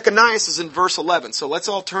 Jechonias is in verse 11. So let's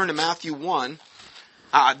all turn to Matthew 1.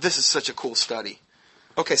 This is such a cool study.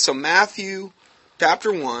 Okay, so Matthew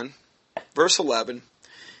chapter 1, verse 11.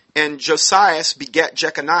 And Josias begat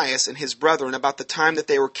Jechonias and his brethren about the time that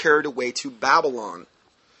they were carried away to Babylon.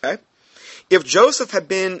 Okay? If Joseph had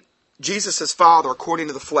been Jesus' father according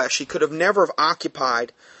to the flesh, he could have never have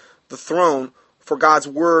occupied the throne, for God's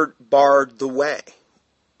word barred the way.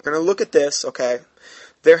 We're going to look at this, okay?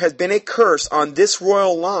 There has been a curse on this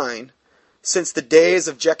royal line since the days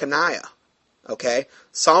of Jeconiah. Okay?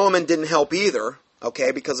 Solomon didn't help either,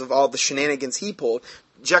 okay, because of all the shenanigans he pulled.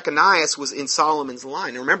 Jechonias was in Solomon's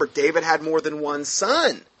line. Now remember, David had more than one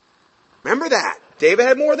son. Remember that. David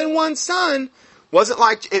had more than one son. Wasn't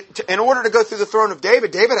like, in order to go through the throne of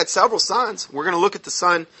David, David had several sons. We're going to look at the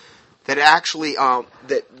son that actually,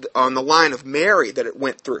 that on the line of Mary that it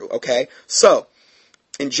went through, okay? So,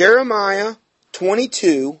 in Jeremiah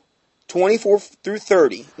 22, 24 through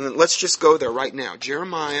 30, and let's just go there right now.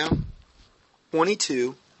 Jeremiah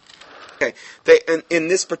 22. Okay, in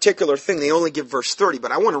this particular thing, they only give verse 30,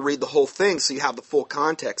 but I want to read the whole thing so you have the full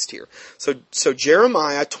context here. So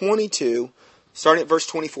Jeremiah 22, starting at verse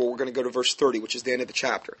 24, we're going to go to verse 30, which is the end of the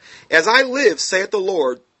chapter. As I live, saith the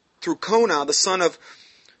Lord, through Conah, the son of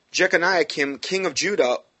Jechoniakim, king of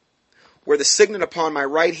Judah, were the signet upon my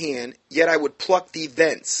right hand, yet I would pluck thee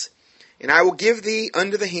thence. And I will give thee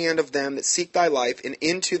unto the hand of them that seek thy life, and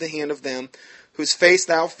into the hand of them whose face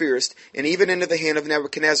thou fearest, and even into the hand of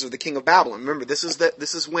Nebuchadnezzar, the king of Babylon. Remember, this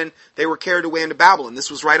is when they were carried away into Babylon. This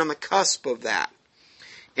was right on the cusp of that.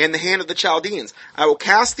 And the hand of the Chaldeans. I will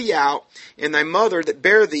cast thee out, and thy mother that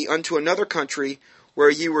bare thee unto another country, where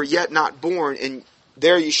ye were yet not born, and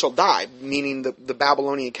there ye shall die, meaning the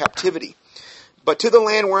Babylonian captivity. But to the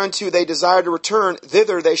land whereunto they desire to return,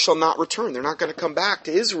 thither they shall not return. They're not going to come back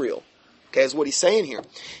to Israel. Okay, is what he's saying here.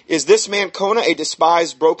 Is this man Conah a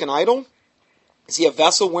despised broken idol? Is he a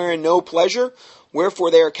vessel wherein no pleasure?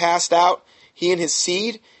 Wherefore they are cast out, he and his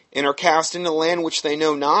seed, and are cast into the land which they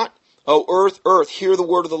know not? O earth, earth, hear the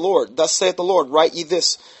word of the Lord. Thus saith the Lord, write ye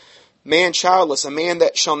this, man childless, a man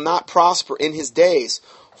that shall not prosper in his days.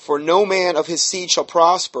 for no man of his seed shall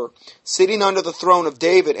prosper, sitting under the throne of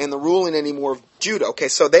David and the ruling any more of Judah. Okay,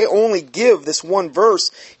 so they only give this one verse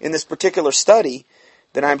in this particular study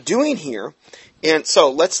that I'm doing here. And so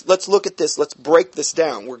let's look at this. Let's break this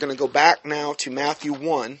down. We're going to go back now to Matthew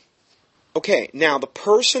 1. Okay, now the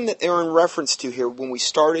person that they're in reference to here, when we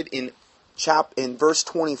started in verse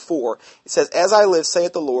 24, it says, "As I live,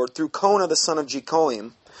 saith the Lord, through Conah the son of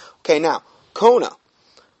Jecoiam." Okay, now, Conah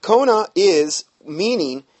is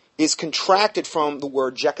contracted from the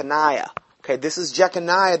word Jeconiah. Okay, this is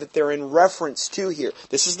Jeconiah that they're in reference to here.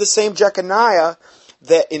 This is the same Jeconiah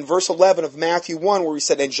that in verse 11 of Matthew 1 where we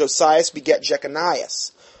said, "And Josias begat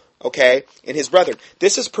Jeconias." Okay, and his brethren.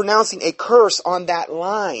 This is pronouncing a curse on that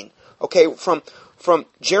line. Okay, from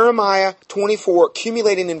Jeremiah 24,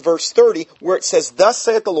 accumulating in verse 30, where it says, "Thus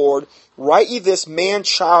saith the Lord, write ye this man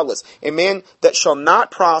childless, a man that shall not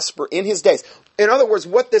prosper in his days." In other words,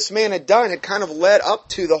 what this man had done had kind of led up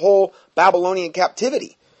to the whole Babylonian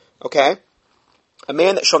captivity. Okay? "A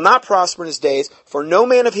man that shall not prosper in his days, for no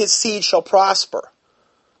man of his seed shall prosper."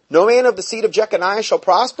 No man of the seed of Jeconiah shall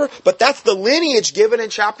prosper, but that's the lineage given in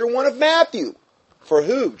chapter 1 of Matthew. For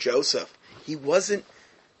who? Joseph. He wasn't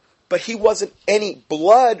any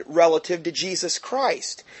blood relative to Jesus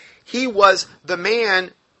Christ. He was the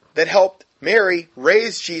man that helped Mary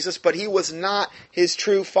raise Jesus, but he was not his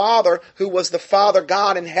true father, who was the Father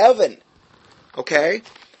God in heaven. Okay?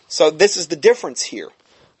 So this is the difference here.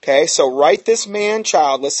 Okay, so write this man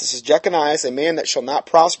childless, this is Jeconiah, a man that shall not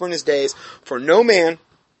prosper in his days, for no man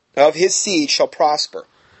of his seed shall prosper,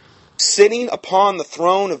 sitting upon the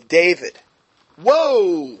throne of David.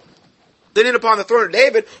 Whoa! Sitting upon the throne of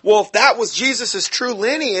David? Well, if that was Jesus' true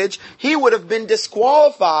lineage, he would have been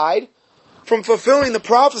disqualified from fulfilling the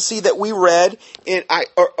prophecy that we read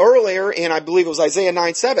earlier in, I believe it was Isaiah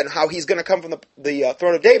 9:7, how he's going to come from the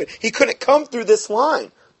throne of David. He couldn't come through this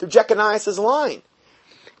line, through Jeconiah's line.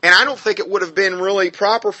 And I don't think it would have been really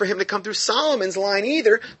proper for him to come through Solomon's line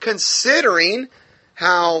either, considering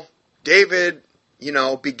how David,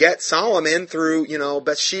 beget Solomon through,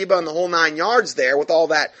 Bathsheba and the whole 9 yards there with all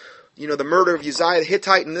that, the murder of Uzziah the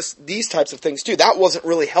Hittite and these types of things too. That wasn't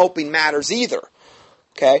really helping matters either.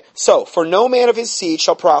 Okay, so, "For no man of his seed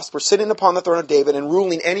shall prosper, sitting upon the throne of David and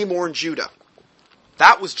ruling any more in Judah."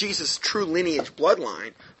 That was Jesus' true lineage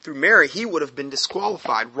bloodline. Through Mary, he would have been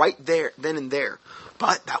disqualified right there, then and there.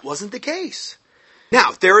 But that wasn't the case.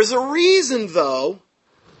 Now, there is a reason, though,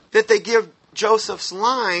 that they give Joseph's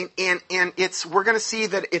line, and we're going to see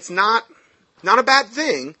that it's not a bad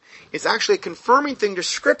thing. It's actually a confirming thing to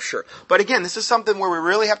Scripture. But again, this is something where we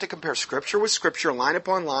really have to compare Scripture with Scripture, line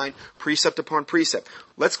upon line, precept upon precept.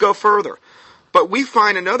 Let's go further. But we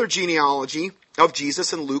find another genealogy of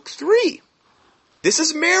Jesus in Luke 3. This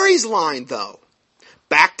is Mary's line, though.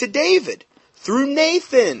 Back to David, through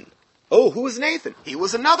Nathan. Oh, who was Nathan? He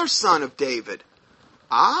was another son of David.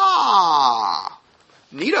 Ah,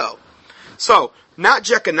 neato. So, not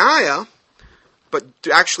Jeconiah, but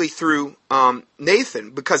actually through Nathan,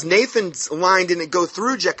 because Nathan's line didn't go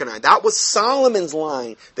through Jeconiah. That was Solomon's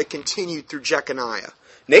line that continued through Jeconiah.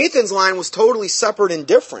 Nathan's line was totally separate and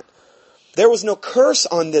different. There was no curse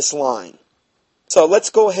on this line. So let's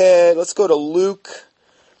go ahead. Let's go to Luke.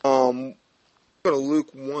 Go to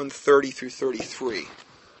Luke 1:30 through 33.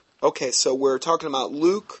 Okay, so we're talking about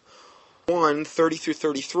Luke 1:30 through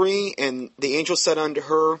 33, and the angel said unto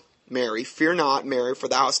her, Mary, "Fear not, Mary, for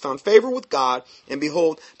thou hast found favor with God, and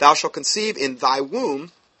behold, thou shalt conceive in thy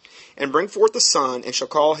womb, and bring forth a son, and shall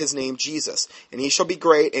call his name Jesus. And he shall be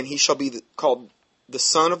great, and he shall be called the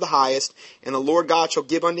Son of the Highest, and the Lord God shall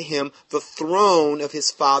give unto him the throne of his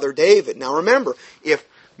father David." Now remember, if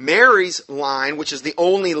Mary's line, which is the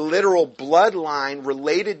only literal bloodline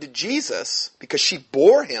related to Jesus, because she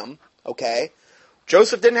bore him, okay,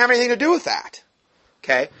 Joseph didn't have anything to do with that,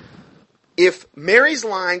 okay? If Mary's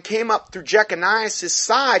line came up through Jeconiah's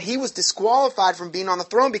side, he was disqualified from being on the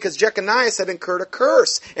throne because Jeconiah had incurred a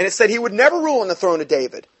curse. And it said he would never rule on the throne of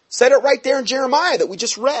David. Said it right there in Jeremiah that we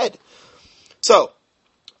just read. So,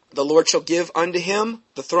 "The Lord shall give unto him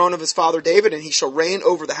the throne of his father David, and he shall reign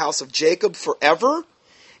over the house of Jacob forever,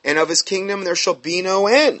 and of his kingdom there shall be no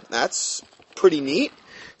end." That's pretty neat.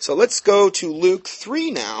 So let's go to Luke 3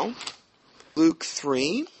 now. Luke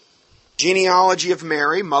 3. Genealogy of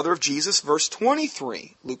Mary, mother of Jesus, verse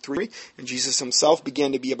 23. Luke 3. "And Jesus himself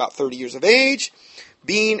began to be about 30 years of age,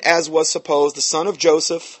 being, as was supposed, the son of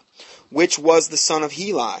Joseph, which was the son of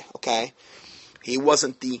Heli." Okay? He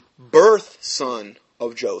wasn't the birth son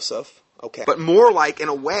of Joseph, okay, but more like, in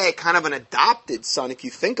a way, kind of an adopted son, if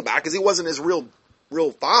you think about it, because he wasn't his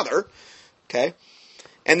real father, okay?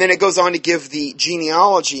 And then it goes on to give the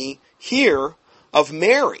genealogy here of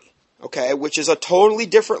Mary, okay, which is a totally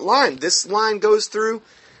different line. This line goes through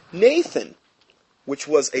Nathan, which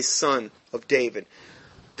was a son of David.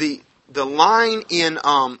 The line in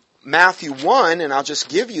Matthew 1, and I'll just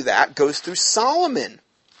give you that, goes through Solomon.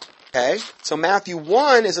 Okay? So Matthew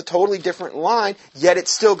 1 is a totally different line, yet it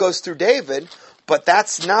still goes through David, but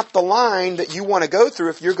that's not the line that you want to go through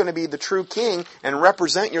if you're going to be the true king and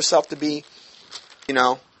represent yourself to be,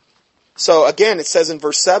 So again, it says in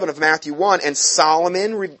verse 7 of Matthew 1, and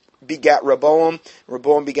Solomon begat Rehoboam,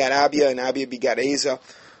 Rehoboam begat Abiah, and Abiah begat Asa.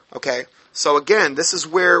 Okay? So again, this is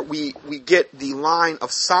where we get the line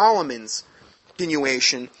of Solomon's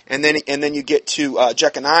continuation, and then you get to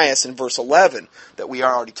Jeconias in verse 11 that we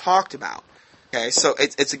already talked about. Okay, so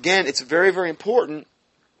it's very, very important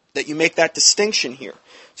that you make that distinction here.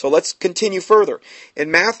 So let's continue further. In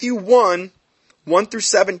Matthew 1 through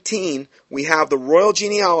 17, we have the royal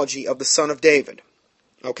genealogy of the son of David.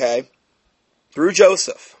 Okay, through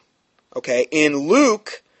Joseph. Okay, in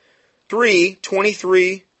Luke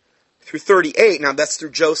 3:23 through 38, now that's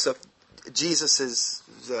through Joseph. Jesus is,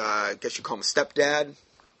 I guess you call him a stepdad.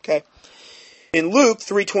 Okay. In Luke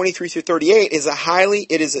 3:23 through 38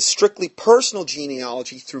 it is a strictly personal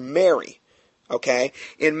genealogy through Mary. Okay.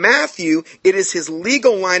 In Matthew, it is his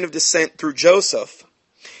legal line of descent through Joseph.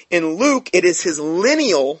 In Luke, it is his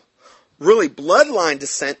lineal, really bloodline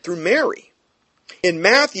descent through Mary. In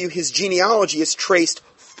Matthew, his genealogy is traced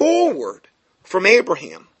forward from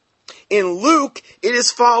Abraham. In Luke, it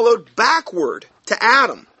is followed backward to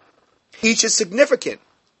Adam. Each is significant.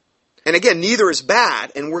 And again, neither is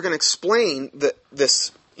bad, and we're going to explain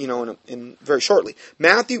this, in very shortly.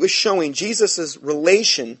 Matthew is showing Jesus'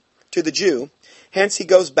 relation to the Jew, hence he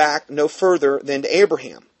goes back no further than to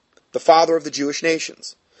Abraham, the father of the Jewish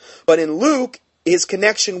nations. But in Luke, his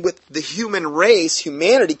connection with the human race,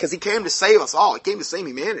 humanity, because he came to save us all. He came to save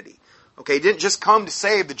humanity. Okay, he didn't just come to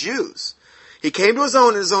save the Jews. He came to his own,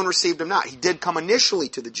 and his own received him not. He did come initially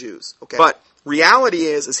to the Jews. Okay, but reality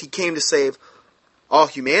is he came to save all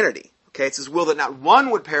humanity. Okay, it's his will that not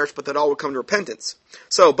one would perish, but that all would come to repentance.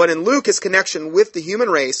 So, but in Luke, his connection with the human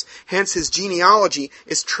race, hence his genealogy,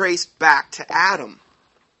 is traced back to Adam,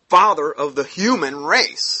 father of the human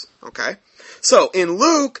race. Okay, so in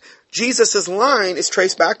Luke, Jesus' line is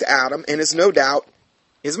traced back to Adam and is no doubt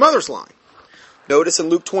his mother's line. Notice in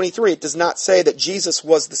Luke 23, it does not say that Jesus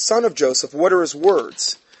was the son of Joseph. What are his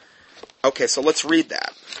words? Okay, so let's read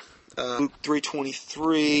that. Luke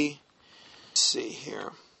 3:23. Let's see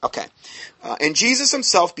here. Okay. And Jesus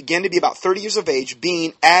himself began to be about 30 years of age,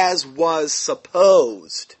 being, as was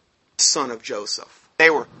supposed, son of Joseph. They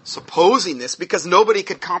were supposing this because nobody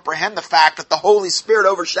could comprehend the fact that the Holy Spirit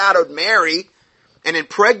overshadowed Mary and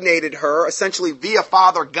impregnated her, essentially via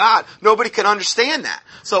Father God. Nobody could understand that.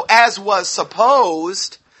 So, as was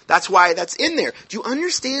supposed, that's why that's in there. Do you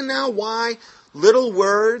understand now why little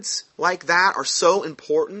words like that are so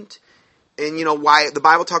important? And why the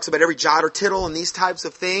Bible talks about every jot or tittle and these types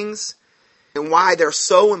of things? And why they're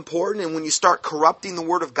so important? And when you start corrupting the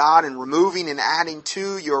Word of God and removing and adding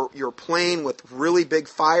to, you're playing with really big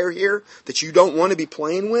fire here that you don't want to be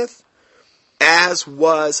playing with. As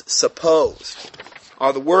was supposed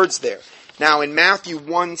are the words there. Now in Matthew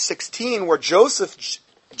 1:16, where Joseph's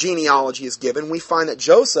genealogy is given, we find that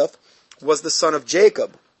Joseph was the son of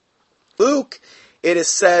Jacob. Luke, it is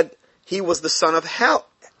said he was the son of Heli.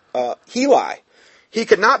 He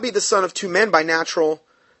could not be the son of two men by natural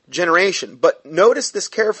generation. But notice this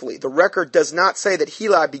carefully. The record does not say that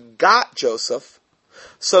Heli begot Joseph,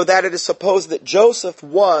 so that it is supposed that Joseph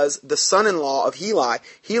was the son-in-law of Heli.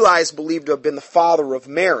 Heli is believed to have been the father of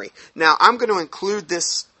Mary. Now, I'm going to include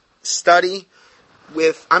this study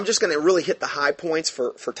with, I'm just going to really hit the high points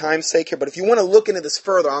for time's sake here, but if you want to look into this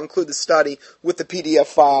further, I'll include the study with the PDF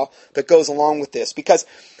file that goes along with this, because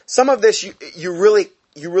some of this you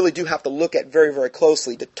really do have to look at very, very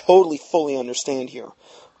closely to totally fully understand here.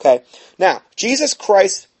 Okay, now, Jesus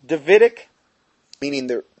Christ, Davidic, meaning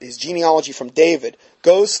his genealogy from David,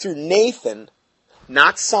 goes through Nathan,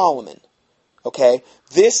 not Solomon. Okay,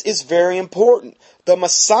 this is very important. The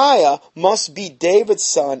Messiah must be David's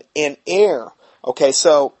son and heir. Okay,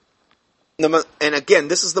 so, and again,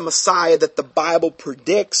 this is the Messiah that the Bible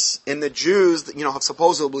predicts and the Jews, have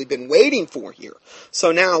supposedly been waiting for here.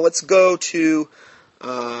 So now let's go to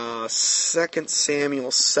 2 Samuel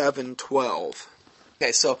 7:12.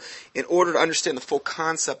 Okay, so in order to understand the full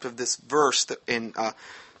concept of this verse in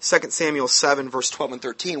 2 Samuel 7, verse 12 and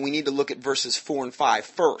 13, we need to look at verses 4 and 5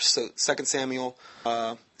 first. So 2 Samuel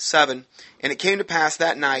 7, and it came to pass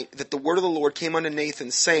that night that the word of the Lord came unto Nathan,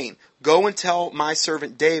 saying, Go and tell my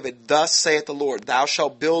servant David, Thus saith the Lord, Thou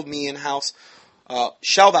shalt build me an house,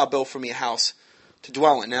 shalt thou build for me a house to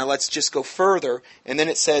dwell in. Now let's just go further, and then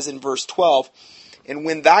it says in verse 12, and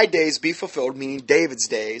when thy days be fulfilled, meaning David's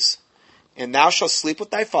days, and thou shalt sleep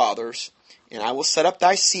with thy fathers, and I will set up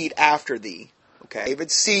thy seed after thee. Okay,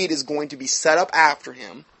 David's seed is going to be set up after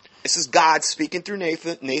him. This is God speaking through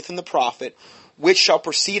Nathan the prophet, which shall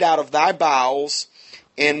proceed out of thy bowels,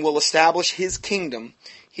 and will establish his kingdom.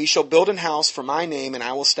 He shall build an house for my name, and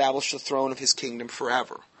I will establish the throne of his kingdom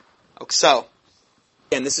forever. Okay, so,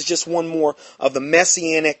 and this is just one more of the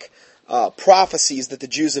messianic prophecies that the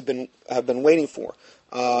Jews have been waiting for.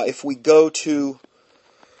 If we go to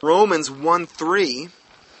Romans 1:3,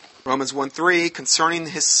 concerning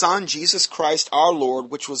his Son, Jesus Christ our Lord,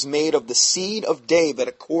 which was made of the seed of David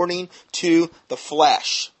according to the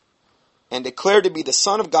flesh, and declared to be the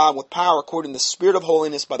Son of God with power according to the Spirit of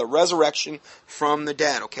holiness by the resurrection from the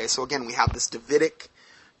dead. Okay, so again, we have this Davidic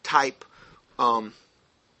type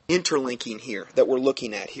interlinking here that we're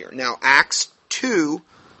looking at here. Now, Acts 2,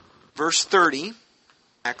 verse 30.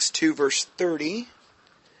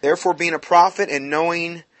 Therefore, being a prophet and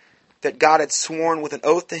knowing that God had sworn with an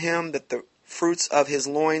oath to him that the fruits of his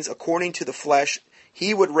loins, according to the flesh,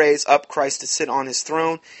 he would raise up Christ to sit on his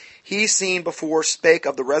throne. He, seen before, spake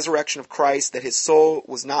of the resurrection of Christ, that his soul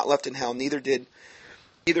was not left in hell, neither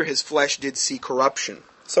his flesh did see corruption.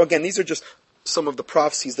 So again, these are just some of the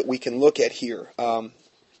prophecies that we can look at here.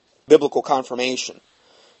 Biblical confirmation.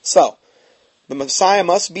 So, the Messiah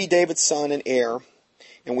must be David's son and heir,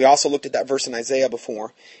 and we also looked at that verse in Isaiah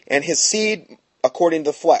before, and his seed according to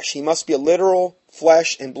the flesh. He must be a literal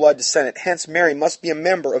flesh and blood descendant. Hence, Mary must be a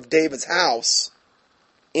member of David's house.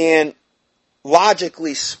 And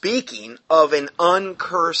logically speaking, of an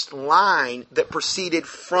uncursed line that proceeded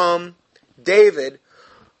from David,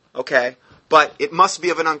 okay, but it must be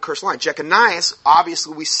of an uncursed line. Jeconias,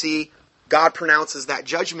 obviously we see God pronounces that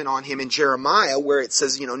judgment on him in Jeremiah, where it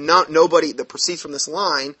says, nobody that proceeds from this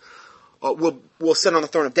line will sit on the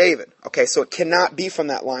throne of David. Okay, so it cannot be from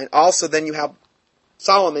that line. Also, then you have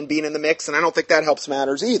Solomon being in the mix, and I don't think that helps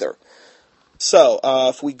matters either. So,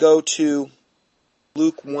 if we go to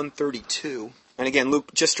Luke 1:32, and again,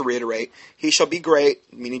 Luke, just to reiterate, he shall be great,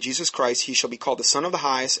 meaning Jesus Christ, he shall be called the Son of the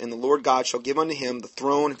Highest, and the Lord God shall give unto him the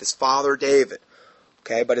throne of his father David.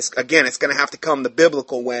 Okay, but it's going to have to come the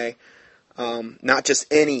biblical way, not just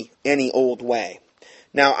any old way.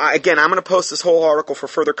 Now, I'm going to post this whole article for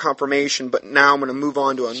further confirmation, but now I'm going to move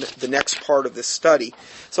on to the next part of this study.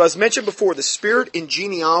 So as mentioned before, the split in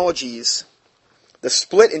genealogies,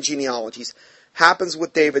 happens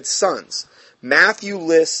with David's sons. Matthew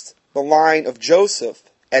lists the line of Joseph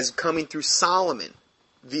as coming through Solomon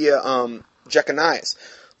via Jeconias.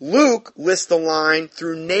 Luke lists the line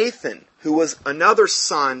through Nathan, who was another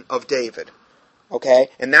son of David. Okay?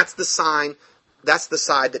 And that's the side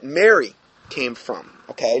that Mary came from.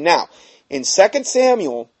 Okay, now, in 2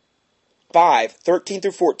 Samuel 5:13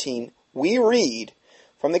 through 14, we read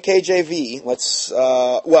from the KJV,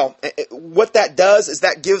 what that does is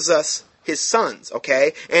that gives us his sons,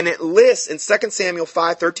 okay? And it lists, in 2 Samuel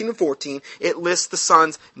 5:13 and 14, it lists the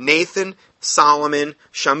sons Nathan, Solomon,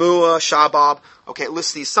 Shammua, Shobab. Okay, it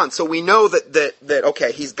lists these sons. So we know that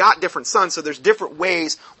okay, he's got different sons, so there's different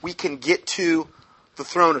ways we can get to the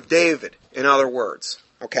throne of David, in other words,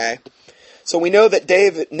 okay? So we know that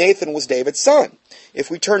Nathan was David's son. If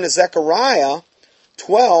we turn to Zechariah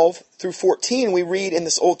 12 through 14, we read in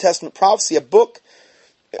this Old Testament prophecy, a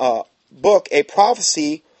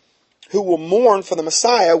prophecy who will mourn for the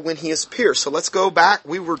Messiah when he is pierced. So let's go back.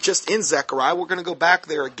 We were just in Zechariah. We're going to go back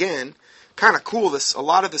there again. Kind of cool. A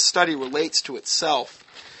lot of this study relates to itself.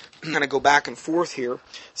 I'm going to go back and forth here.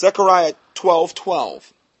 Zechariah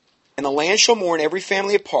 12:12. And the land shall mourn every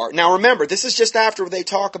family apart. Now remember, this is just after they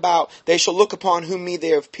talk about, they shall look upon whom they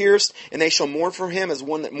have pierced, and they shall mourn for him as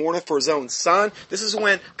one that mourneth for his own son. This is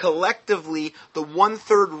when collectively the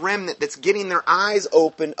 1/3 remnant that's getting their eyes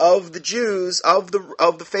open of the Jews, of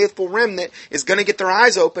the faithful remnant, is going to get their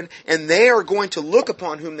eyes open, and they are going to look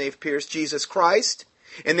upon whom they've pierced, Jesus Christ.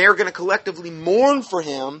 And they are going to collectively mourn for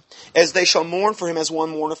him, as they shall mourn for him as one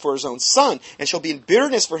mourneth for his own son, and shall be in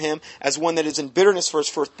bitterness for him as one that is in bitterness for his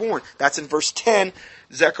firstborn. That's in verse 10,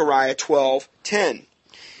 Zechariah 12:10.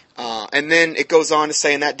 And then it goes on to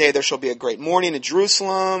say, in that day there shall be a great mourning in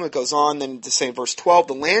Jerusalem. It goes on then to say in verse 12,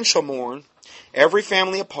 the land shall mourn, every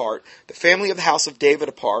family apart, the family of the house of David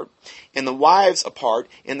apart, and the wives apart,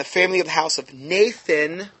 and the family of the house of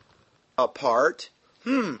Nathan apart.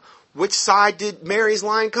 Which side did Mary's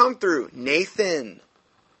line come through? Nathan.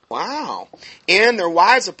 Wow. And their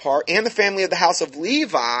wives apart, and the family of the house of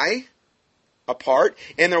Levi apart,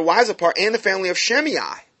 and their wives apart, and the family of Shimei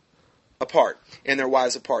apart, and their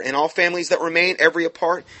wives apart. And all families that remain, every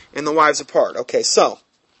apart, and the wives apart. Okay, so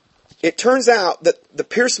it turns out that the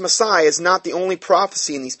pierced Messiah is not the only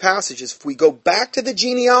prophecy in these passages. If we go back to the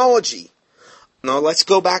genealogy, no, let's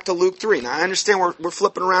go back to Luke 3. Now, I understand we're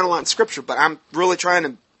flipping around a lot in Scripture, but I'm really trying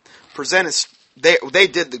to present they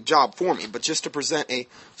did the job for me, but just to present a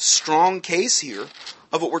strong case here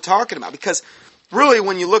of what we're talking about. Because really,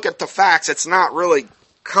 when you look at the facts, it's not really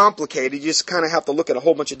complicated. You just kind of have to look at a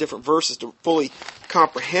whole bunch of different verses to fully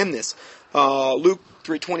comprehend this. Luke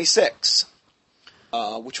 3:26,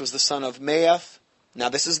 which was the son of Maath. Now,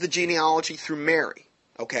 this is the genealogy through Mary,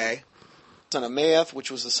 okay? Son of Maath, which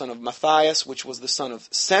was the son of Matthias, which was the son of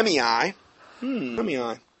Semei.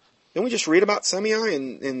 Semei. Didn't we just read about Semei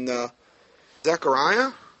in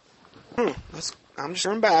Zechariah? I'm just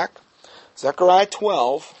turning back. Zechariah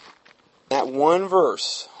 12, that one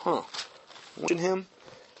verse. Mention him?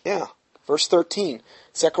 Yeah. Verse 13.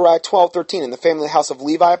 Zechariah 12:13. And the family of the house of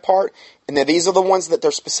Levi apart. And then these are the ones that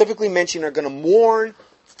they're specifically mentioning are going to mourn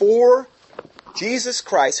for Jesus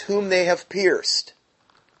Christ, whom they have pierced.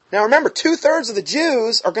 Now remember, 2/3 of the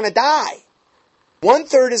Jews are going to die.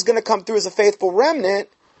 1/3 is going to come through as a faithful remnant.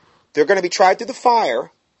 They're going to be tried through the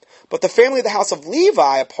fire. But the family of the house of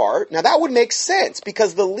Levi apart, now that would make sense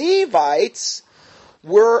because the Levites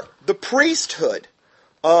were the priesthood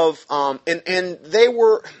of, and they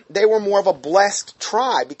were more of a blessed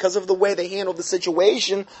tribe because of the way they handled the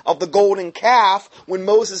situation of the golden calf when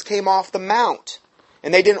Moses came off the mount.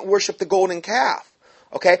 And they didn't worship the golden calf.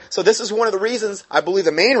 Okay, so this is one of the reasons, I believe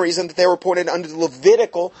the main reason, that they were appointed under the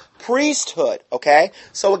Levitical priesthood. Okay,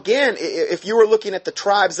 so again, if you were looking at the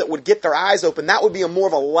tribes that would get their eyes open, that would be more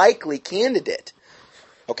of a likely candidate.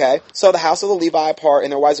 Okay, so the house of the Levi apart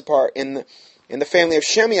and their wives apart, and the family of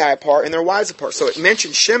Shimei apart and their wives apart. So it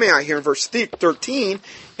mentions Shimei here in verse 13,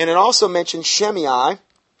 and it also mentions Shimei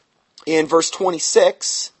in verse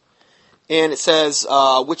 26, and it says,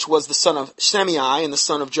 which was the son of Shimei and the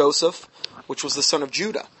son of Joseph, which was the son of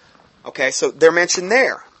Judah. Okay, so they're mentioned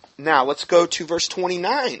there. Now, let's go to verse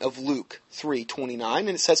 29 of Luke 3:29, and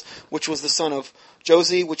it says, which was the son of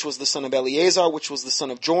Josie, which was the son of Eleazar, which was the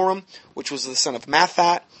son of Joram, which was the son of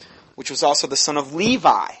Mathat, which was also the son of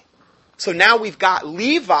Levi. So now we've got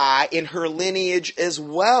Levi in her lineage as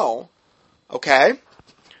well. Okay,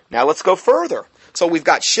 now let's go further. So we've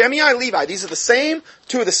got Shimei, Levi. These are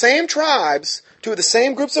two of the same tribes, two of the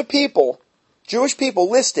same groups of people, Jewish people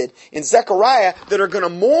listed in Zechariah that are going to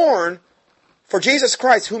mourn for Jesus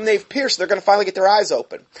Christ, whom they've pierced. They're going to finally get their eyes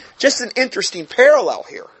open. Just an interesting parallel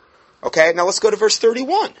here. Okay, now let's go to verse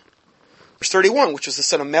 31. Verse 31, which was the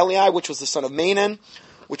son of Melei, which was the son of Manan,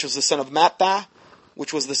 which was the son of Mattah,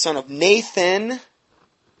 which was the son of Nathan,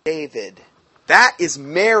 David. That is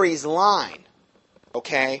Mary's line.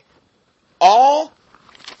 Okay? All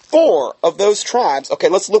 4 of those tribes, okay,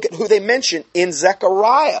 let's look at who they mention in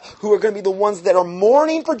Zechariah, who are going to be the ones that are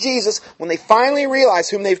mourning for Jesus when they finally realize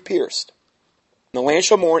whom they've pierced. And the land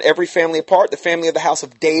shall mourn, every family apart, the family of the house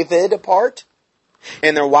of David apart,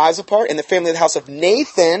 and their wives apart, and the family of the house of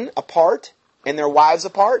Nathan apart, and their wives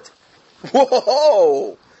apart.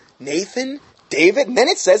 Whoa! Nathan, David, and then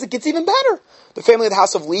it says it gets even better. The family of the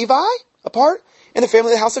house of Levi apart, and the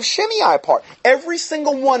family of the house of Shimei apart. Every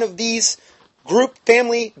single one of these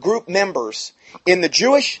family group members in the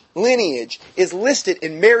Jewish lineage is listed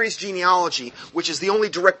in Mary's genealogy, which is the only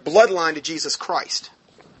direct bloodline to Jesus Christ.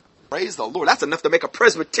 Praise the Lord. That's enough to make a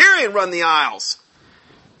Presbyterian run the aisles.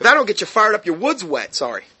 But that don't get you fired up your woods wet.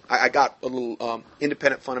 Sorry. I got a little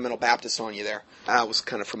independent fundamental Baptist on you there. That was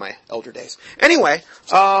kind of from my elder days. Anyway,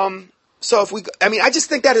 so I just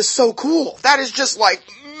think that is so cool. That is just like,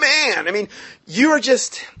 man,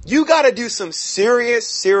 you got to do some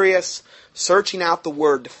serious searching out the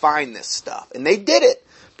Word to find this stuff. And they did it.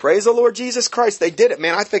 Praise the Lord Jesus Christ. They did it,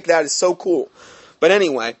 man. I think that is so cool. But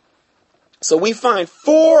anyway, so we find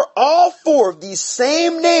all four of these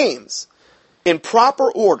same names in proper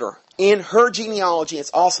order in her genealogy.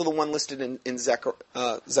 It's also the one listed in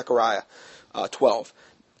Zechariah 12.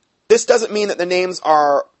 This doesn't mean that the names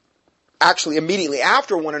are actually immediately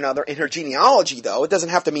after one another in her genealogy, though. It doesn't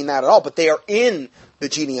have to mean that at all, but they are in the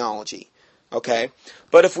genealogy. Okay?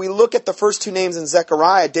 But if we look at the first 2 names in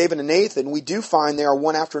Zechariah, David and Nathan, we do find they are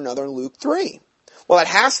one after another in Luke 3. Well, it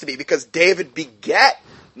has to be because David beget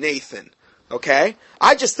Nathan. Okay?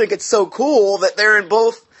 I just think it's so cool that they're in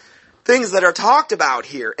both things that are talked about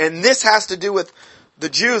here. And this has to do with the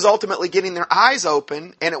Jews ultimately getting their eyes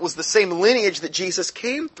open, and it was the same lineage that Jesus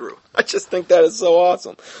came through. I just think that is so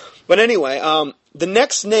awesome. But anyway, the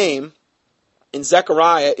next name in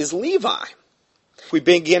Zechariah is Levi. If we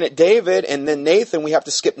begin at David and then Nathan, we have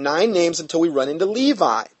to skip 9 names until we run into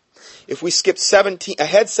Levi. If we skip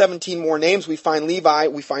 17 more names, we find Levi,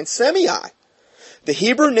 we find Semei. The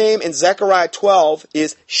Hebrew name in Zechariah 12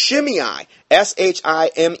 is Shimei,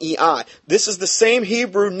 S-H-I-M-E-I. This is the same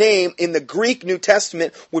Hebrew name in the Greek New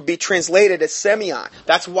Testament would be translated as Semei.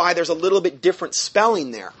 That's why there's a little bit different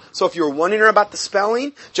spelling there. So if you're wondering about the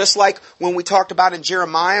spelling, just like when we talked about in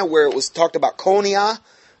Jeremiah where it was talked about Coniah,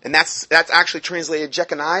 and that's actually translated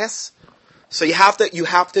Jeconias. So you have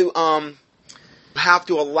to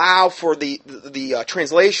allow for the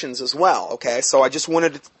translations as well, okay? So I just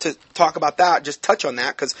wanted to talk about that, just touch on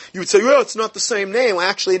that, because you would say, well, it's not the same name. Well,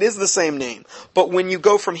 actually, it is the same name. But when you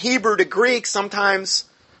go from Hebrew to Greek, sometimes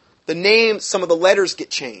the name, some of the letters get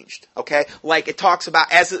changed, okay? Like it talks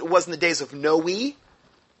about, as it was in the days of Noe,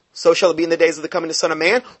 so shall it be in the days of the coming of the Son of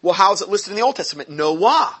Man. Well, how is it listed in the Old Testament?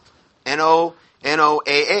 Noah.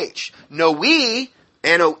 N-O-N-O-A-H. Noe,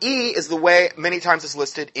 N-O-E is the way many times it's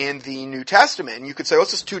listed in the New Testament. And you could say, oh, it's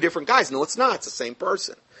just two different guys. No, it's not. It's the same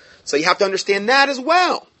person. So you have to understand that as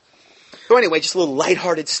well. So anyway, just a little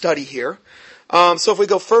lighthearted study here. So if we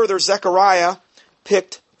go further, Zechariah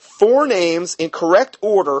picked 4 names in correct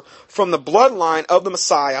order from the bloodline of the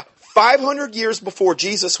Messiah 500 years before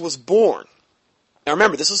Jesus was born. Now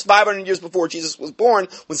remember, this was 500 years before Jesus was born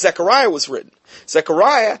when Zechariah was written.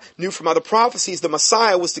 Zechariah knew from other prophecies the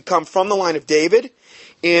Messiah was to come from the line of David.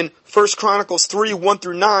 In 1 Chronicles 3, 1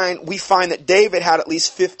 through 9, we find that David had at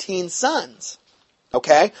least 15 sons.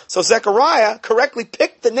 Okay? So Zechariah correctly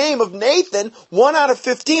picked the name of Nathan, 1 out of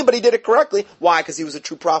 15, but he did it correctly. Why? Because he was a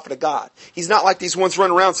true prophet of God. He's not like these ones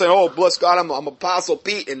running around saying, oh, bless God, I'm Apostle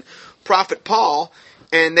Pete and Prophet Paul,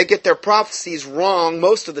 and they get their prophecies wrong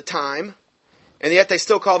most of the time. And yet they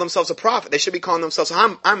still call themselves a prophet. They should be calling themselves,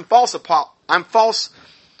 I'm false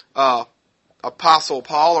Apostle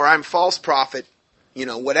Paul, or I'm false prophet,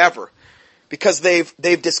 whatever. Because they've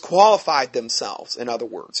disqualified themselves, in other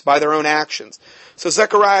words, by their own actions. So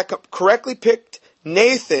Zechariah correctly picked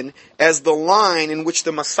Nathan as the line in which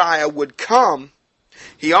the Messiah would come.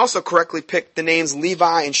 He also correctly picked the names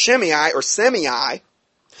Levi and Shimei, or Semei,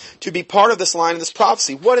 to be part of this line of this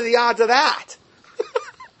prophecy. What are the odds of that?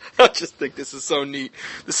 I just think this is so neat.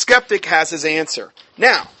 The skeptic has his answer.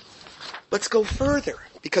 Now, let's go further,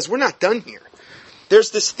 because we're not done here.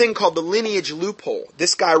 There's this thing called the lineage loophole.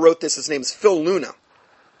 This guy wrote this. His name is Phil Luna.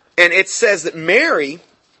 And it says that Mary,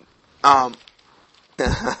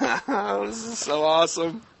 this is so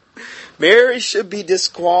awesome. Mary should be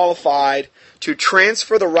disqualified to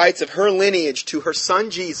transfer the rights of her lineage to her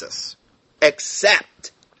son Jesus,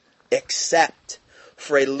 except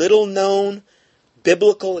for a little known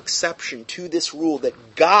biblical exception to this rule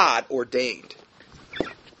that God ordained.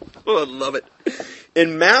 Oh, I love it.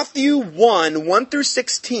 In Matthew 1, 1 through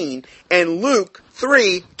 16, and Luke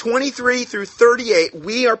 3, 23 through 38,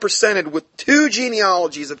 we are presented with 2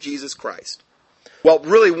 genealogies of Jesus Christ. Well,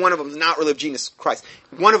 really, one of them is not really of Jesus Christ.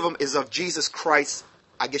 One of them is of Jesus Christ,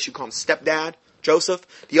 I guess you call him stepdad, Joseph.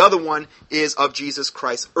 The other one is of Jesus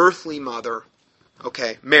Christ's earthly mother,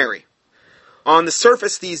 Mary. On the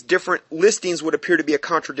surface, these different listings would appear to be a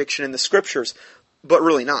contradiction in the Scriptures, but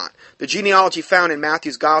really not. The genealogy found in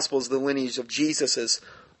Matthew's Gospel is the lineage of Jesus'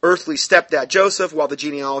 earthly stepdad Joseph, while the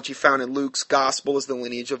genealogy found in Luke's Gospel is the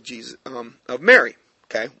lineage of of Mary.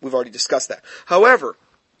 Okay, we've already discussed that. However,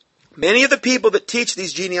 many of the people that teach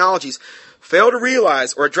these genealogies fail to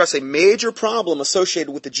realize or address a major problem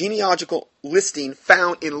associated with the genealogical listing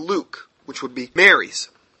found in Luke, which would be Mary's.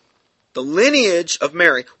 The lineage of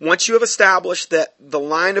Mary, once you have established that the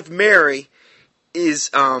line of Mary is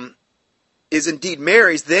indeed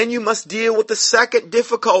Mary's, then you must deal with the second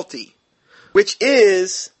difficulty, which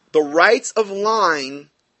is the rights of line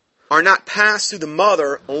are not passed through the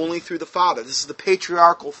mother, only through the father. This is the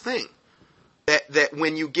patriarchal thing. That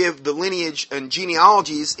when you give the lineage and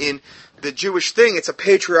genealogies in the Jewish thing, it's a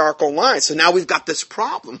patriarchal line. So now we've got this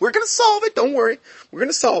problem. We're going to solve it. Don't worry. We're going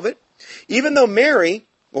to solve it. Even though Mary,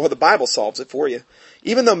 well, the Bible solves it for you.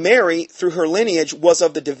 Even though Mary, through her lineage, was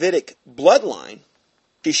of the Davidic bloodline,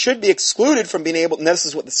 she should be excluded from being able, and this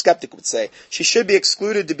is what the skeptic would say, she should be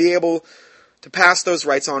excluded to be able to pass those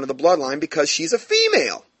rights on to the bloodline because she's a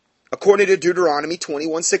female, according to Deuteronomy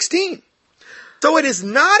 21:16. So it is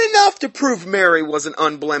not enough to prove Mary was an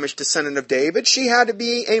unblemished descendant of David. She had to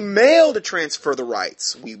be a male to transfer the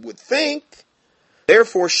rights, we would think.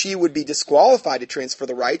 Therefore, she would be disqualified to transfer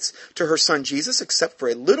the rights to her son Jesus, except for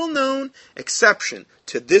a little-known exception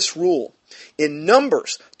to this rule. In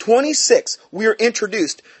Numbers 26, we are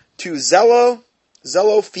introduced to Zelophehad.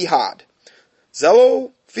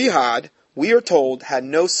 Zelophehad, we are told, had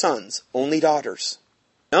no sons, only daughters.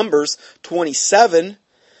 Numbers 27,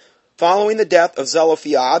 following the death of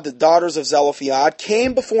Zelophehad, the daughters of Zelophehad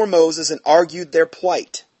came before Moses and argued their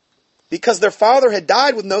plight, because their father had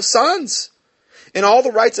died with no sons, and all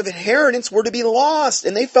the rights of inheritance were to be lost,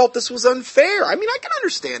 and they felt this was unfair. I mean, I can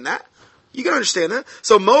understand that. You can understand that.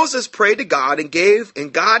 So Moses prayed to God,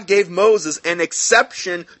 and God gave Moses an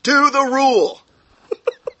exception to the rule.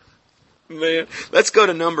 Man, let's go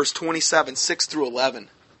to Numbers 27, 6 through 11.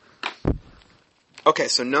 Okay,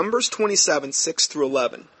 so Numbers 27, 6 through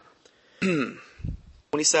 11.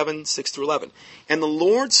 27, 6 through 11. And the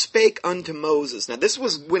Lord spake unto Moses. Now this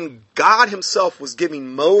was when God himself was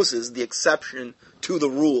giving Moses the exception to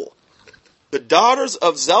the rule. The daughters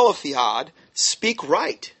of Zelophehad speak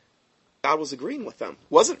right. God was agreeing with them.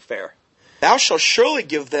 Wasn't fair. Thou shalt surely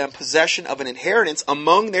give them possession of an inheritance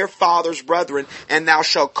among their father's brethren, and thou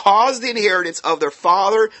shalt cause the inheritance of their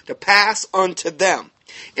father to pass unto them.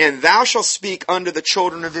 And thou shalt speak unto the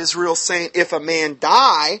children of Israel, saying, if a man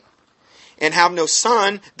die and have no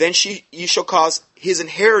son, then ye shall cause his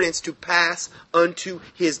inheritance to pass unto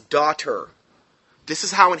his daughter. This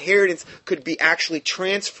is how inheritance could be actually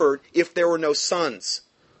transferred if there were no sons,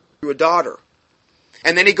 through a daughter.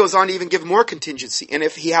 And then he goes on to even give more contingency. And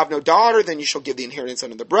if he have no daughter, then you shall give the inheritance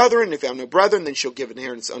unto the brethren. And if you have no brethren, then you shall give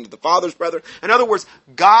inheritance unto the father's brethren. In other words,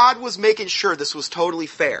 God was making sure this was totally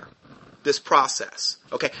fair, this process.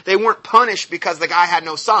 Okay, they weren't punished because the guy had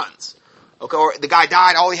no sons. Okay, or the guy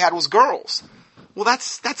died, all he had was girls. Well,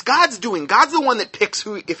 that's God's doing. God's the one that picks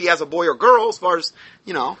who, if he has a boy or girl, as far as,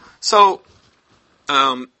 So,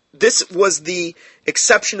 this was the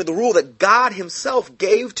exception to the rule that God himself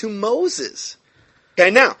gave to Moses. Okay,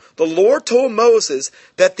 now, the Lord told Moses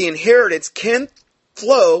that the inheritance can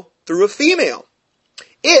flow through a female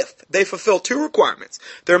if they fulfill two requirements.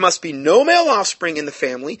 There must be no male offspring in the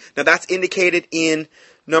family. Now, that's indicated in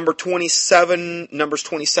Numbers 27,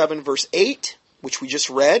 verse 8, which we just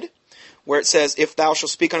read, where it says, if thou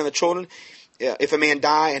shalt speak unto the children, if a man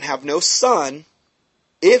die and have no son,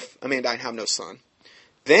 then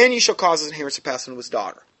you shall cause his inheritance to pass unto his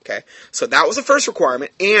daughter. Okay, so that was the first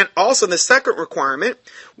requirement. And also the second requirement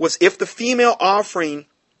was if the female offspring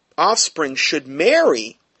should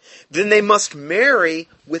marry, then they must marry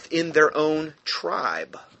within their own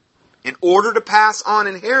tribe. In order to pass on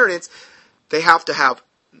inheritance, they have to have,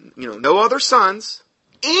 no other sons.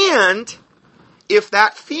 And if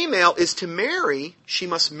that female is to marry, she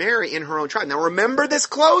must marry in her own tribe. Now remember this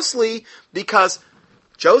closely, because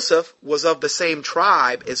Joseph was of the same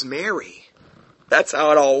tribe as Mary. That's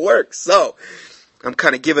how it all works. So, I'm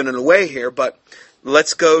kind of giving it away here, but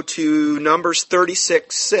let's go to Numbers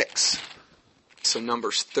 36:6. So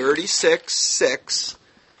Numbers 36:6,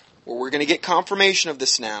 where we're going to get confirmation of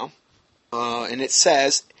this now. And it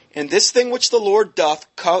says, and this thing which the Lord doth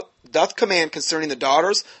command concerning the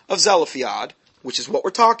daughters of Zelophehad, which is what we're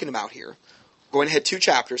talking about here, going ahead 2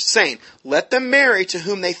 chapters, saying, let them marry to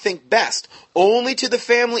whom they think best. Only to the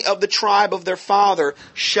family of the tribe of their father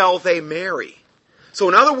shall they marry. So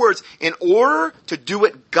in other words, in order to do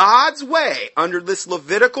it God's way, under this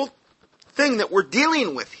Levitical thing that we're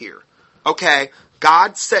dealing with here, okay,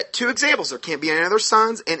 God set 2 examples. There can't be any other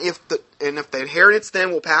sons, and if the inheritance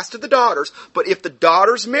then will pass to the daughters, but if the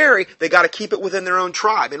daughters marry, they got to keep it within their own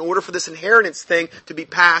tribe in order for this inheritance thing to be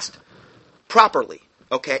passed properly,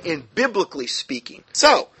 okay, and biblically speaking.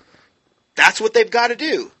 So, that's what they've got to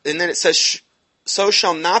do. And then it says, so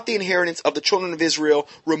shall not the inheritance of the children of Israel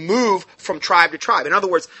remove from tribe to tribe. In other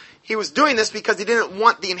words, he was doing this because he didn't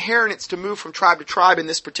want the inheritance to move from tribe to tribe in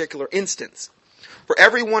this particular instance. For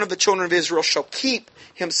every one of the children of Israel shall keep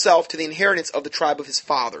himself to the inheritance of the tribe of his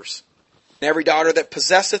fathers. And every daughter that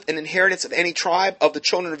possesseth an inheritance of any tribe of the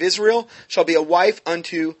children of Israel shall be a wife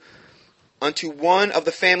unto one of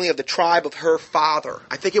the family of the tribe of her father.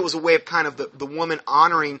 I think it was a way of kind of the woman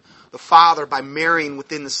honoring the father by marrying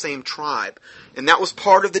within the same tribe. And that was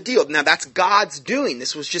part of the deal. Now that's God's doing.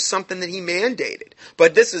 This was just something that he mandated.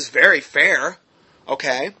 But this is very fair.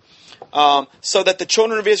 Okay? So that the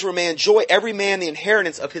children of Israel may enjoy every man the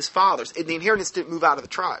inheritance of his fathers. And the inheritance didn't move out of the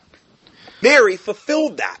tribe. Mary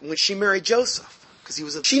fulfilled that when she married Joseph.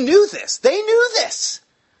 Because she knew this. They knew this.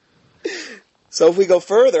 So if we go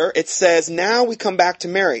further, it says, now we come back to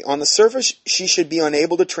Mary. On the surface, she should be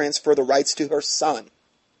unable to transfer the rights to her son.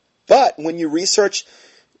 But when you research,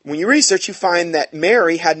 you find that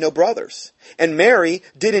Mary had no brothers. And Mary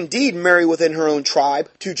did indeed marry within her own tribe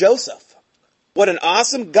to Joseph. What an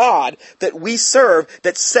awesome God that we serve,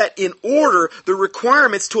 that set in order the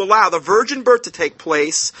requirements to allow the virgin birth to take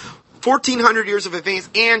place 1,400 years of advance,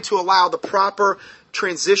 and to allow the proper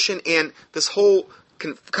transition and this whole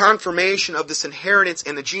confirmation of this inheritance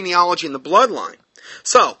and the genealogy and the bloodline.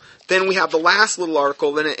 So, then we have the last little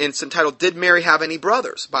article, and it's entitled, Did Mary Have Any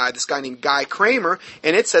Brothers? By this guy named Guy Kramer.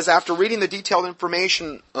 And it says, after reading the detailed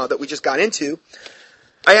information that we just got into,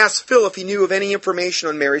 I asked Phil if he knew of any information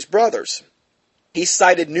on Mary's brothers. He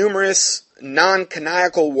cited numerous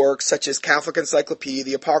non-canonical works such as Catholic Encyclopedia,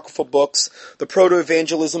 the Apocryphal Books, the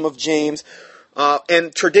Proto-Evangelism of James,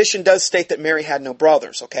 and tradition does state that Mary had no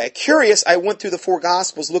brothers, okay? Curious, I went through the four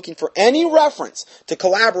Gospels looking for any reference to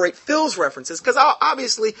collaborate Phil's references, because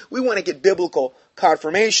obviously we want to get biblical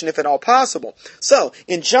confirmation if at all possible. So,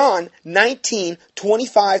 in John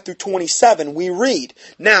 19:25 through 27, we read,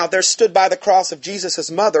 Now there stood by the cross of Jesus his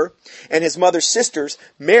mother, and his mother's sisters,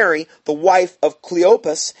 Mary, the wife of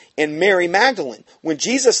Cleopas, and Mary Magdalene. When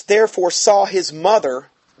Jesus therefore saw his mother,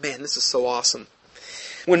 man, this is so awesome.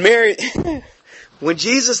 When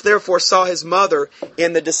Jesus therefore saw his mother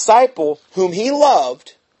and the disciple whom he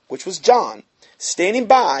loved, which was John, standing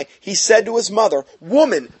by, he said to his mother,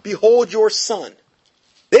 Woman, behold your son.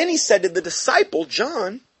 Then he said to the disciple,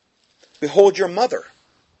 John, Behold your mother.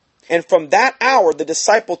 And from that hour the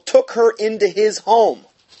disciple took her into his home.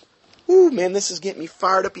 Ooh, man, this is getting me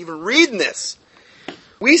fired up even reading this.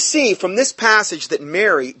 We see from this passage that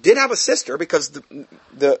Mary did have a sister, because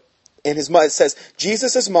and his mother, it says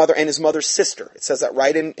Jesus' his mother and his mother's sister. It says that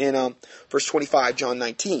right in verse 25, John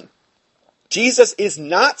 19. Jesus is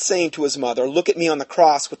not saying to his mother, Look at me on the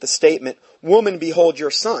cross, with the statement, Woman, behold your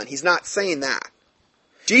son. He's not saying that.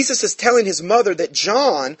 Jesus is telling his mother that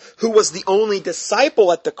John, who was the only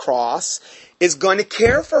disciple at the cross, is going to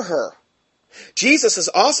care for her. Jesus is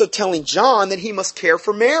also telling John that he must care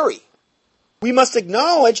for Mary. We must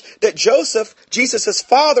acknowledge that Joseph, Jesus'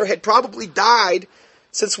 father, had probably died,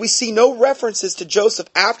 since we see no references to Joseph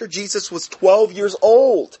after Jesus was 12 years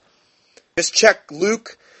old. Just check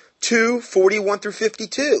Luke 2:41 through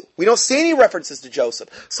 52. We don't see any references to Joseph.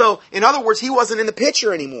 So, in other words, he wasn't in the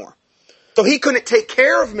picture anymore. So he couldn't take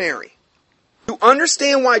care of Mary. To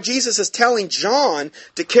understand why Jesus is telling John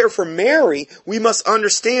to care for Mary, we must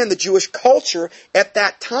understand the Jewish culture at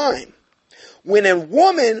that time. When a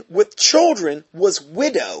woman with children was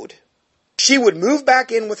widowed, she would move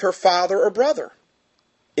back in with her father or brother.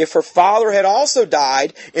 If her father had also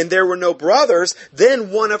died and there were no brothers,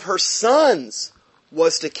 then one of her sons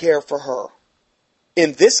was to care for her.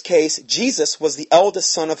 In this case, Jesus was the eldest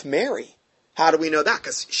son of Mary. How do we know that?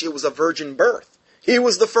 Because she was a virgin birth. He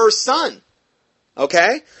was the first son.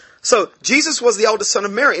 Okay? So, Jesus was the eldest son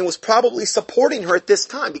of Mary and was probably supporting her at this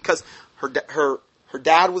time because her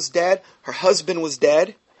dad was dead, her husband was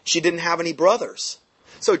dead, she didn't have any brothers.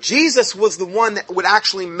 So Jesus was the one that would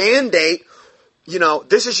actually mandate,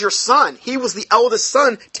 this is your son. He was the eldest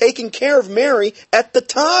son taking care of Mary at the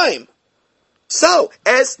time. So,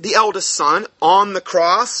 as the eldest son on the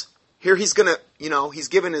cross, here he's going to, he's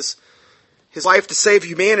given his life to save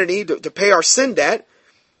humanity, to pay our sin debt.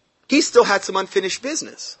 He still had some unfinished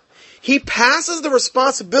business. He passes the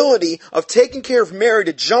responsibility of taking care of Mary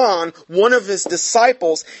to John, one of his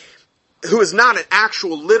disciples, who is not an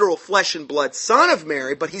actual literal flesh and blood son of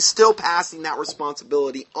Mary, but he's still passing that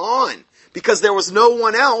responsibility on. Because there was no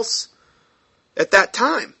one else at that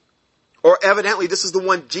time. Or evidently this is the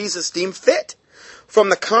one Jesus deemed fit. From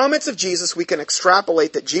the comments of Jesus, we can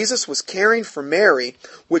extrapolate that Jesus was caring for Mary,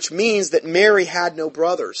 which means that Mary had no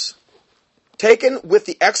brothers. Taken with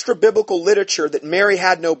the extra-biblical literature that Mary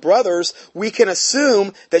had no brothers, we can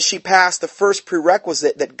assume that she passed the first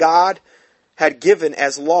prerequisite that God had given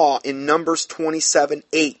as law in Numbers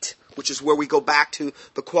 27:8, which is where we go back to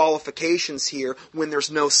the qualifications here when there's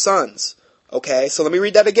no sons. Okay, so let me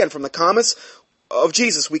read that again. From the comments of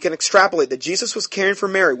Jesus, we can extrapolate that Jesus was caring for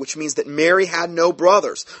Mary, which means that Mary had no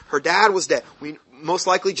brothers. Her dad was dead. Most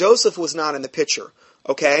likely Joseph was not in the picture.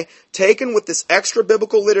 Okay? Taken with this extra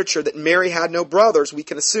biblical literature that Mary had no brothers, we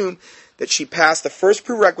can assume that she passed the first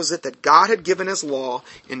prerequisite that God had given as law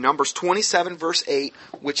in Numbers 27 verse 8,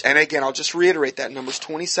 and again, I'll just reiterate that, Numbers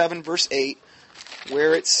 27 verse 8,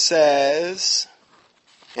 where it says,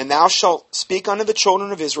 And thou shalt speak unto the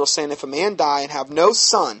children of Israel, saying, If a man die and have no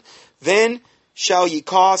son, then shall ye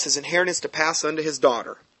cause his inheritance to pass unto his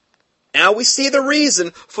daughter. Now we see the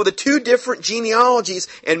reason for the two different genealogies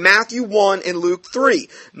in Matthew 1 and Luke 3.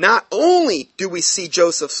 Not only do we see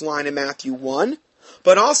Joseph's line in Matthew 1,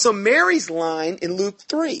 but also Mary's line in Luke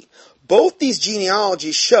 3. Both these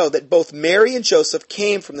genealogies show that both Mary and Joseph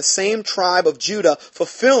came from the same tribe of Judah,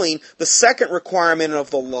 fulfilling the second requirement of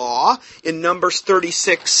the law in Numbers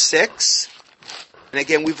 36:6. And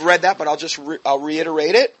again, we've read that, but I'll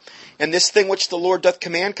reiterate it. And this thing which the Lord doth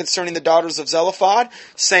command concerning the daughters of Zelophehad,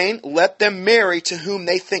 saying, Let them marry to whom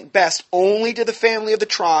they think best, only to the family of the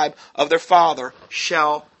tribe of their father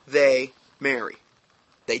shall they marry.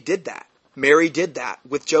 They did that. Mary did that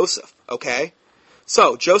with Joseph, okay?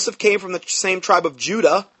 So, Joseph came from the same tribe of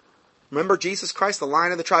Judah. Remember Jesus Christ, the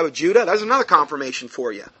Lion of the tribe of Judah? There's another confirmation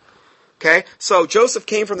for you. Okay? So, Joseph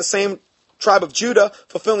came from the same tribe of Judah,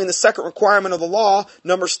 fulfilling the second requirement of the law,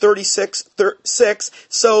 Numbers 36:6.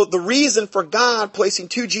 So, the reason for God placing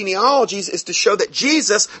two genealogies is to show that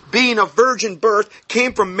Jesus, being of virgin birth,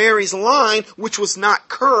 came from Mary's line, which was not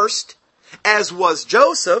cursed, as was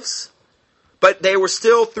Joseph's. But they were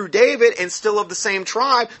still through David and still of the same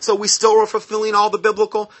tribe, so we still were fulfilling all the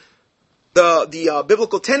biblical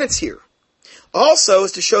tenets here. Also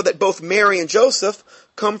is to show that both Mary and Joseph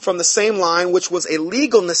come from the same line, which was a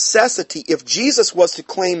legal necessity. If Jesus was to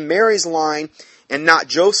claim Mary's line and not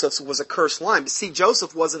Joseph's, was a cursed line. But see,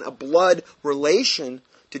 Joseph wasn't a blood relation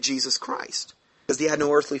to Jesus Christ, because he had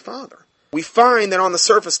no earthly father. We find that on the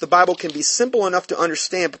surface the Bible can be simple enough to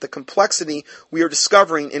understand, but the complexity we are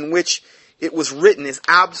discovering in which it was written is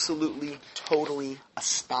absolutely, totally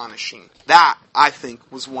astonishing. That, I think,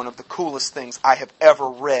 was one of the coolest things I have ever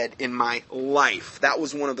read in my life. That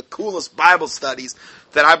was one of the coolest Bible studies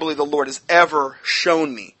that I believe the Lord has ever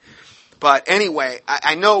shown me. But anyway,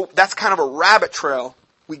 I know that's kind of a rabbit trail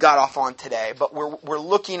we got off on today, but we're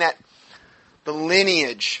looking at the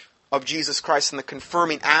lineage of Jesus Christ and the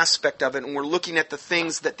confirming aspect of it, and we're looking at the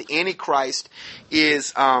things that the Antichrist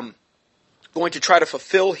is going to try to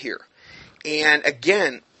fulfill here. And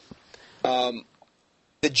again, the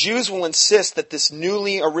Jews will insist that this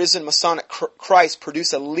newly arisen Masonic Christ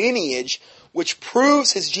produce a lineage which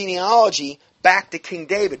proves his genealogy back to King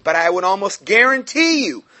David. But I would almost guarantee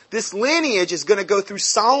you, this lineage is going to go through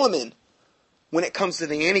Solomon. When it comes to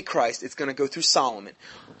the Antichrist, it's going to go through Solomon.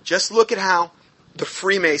 Just look at how the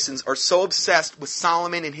Freemasons are so obsessed with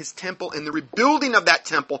Solomon and his temple and the rebuilding of that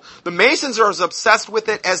temple. The Masons are as obsessed with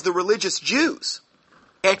it as the religious Jews.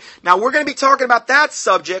 Okay, now we're going to be talking about that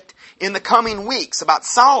subject in the coming weeks, about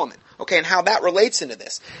Solomon, okay, and how that relates into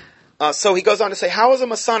this. So he goes on to say, how is a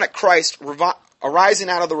Masonic Christ arising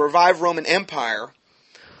out of the revived Roman Empire,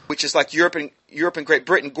 which is like Europe and Great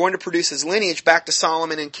Britain, going to produce his lineage back to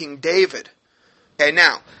Solomon and King David? Okay,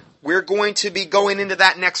 now, we're going to be going into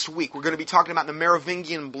that next week. We're going to be talking about the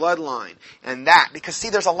Merovingian bloodline and that, because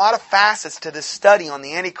see, there's a lot of facets to this study on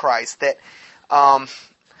the Antichrist that,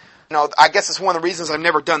 I guess it's one of the reasons I've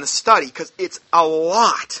never done the study, because it's a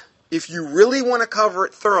lot. If you really want to cover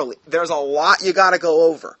it thoroughly, there's a lot you got to go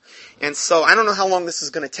over. And so I don't know how long this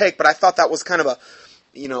is going to take, but I thought that was kind of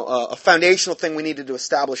a foundational thing we needed to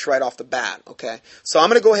establish right off the bat. Okay, so I'm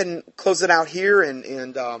going to go ahead and close it out here,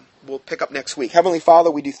 and we'll pick up next week. Heavenly Father,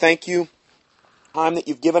 we do thank you for the time that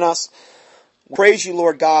you've given us. Praise you,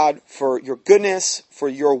 Lord God, for your goodness, for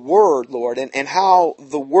your word, Lord, and how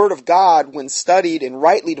the word of God, when studied and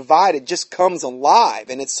rightly divided, just comes alive.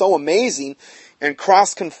 And it's so amazing and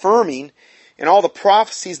cross-confirming in all the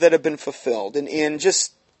prophecies that have been fulfilled. And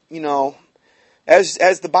just,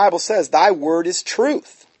 as the Bible says, thy word is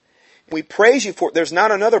truth. We praise you for it. There's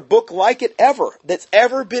not another book like it ever that's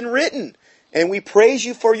ever been written. And we praise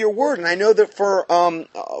you for your word. And I know that for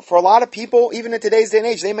a lot of people, even in today's day and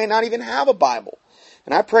age, they may not even have a Bible.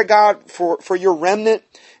 And I pray, God, for your remnant,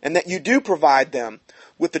 and that you do provide them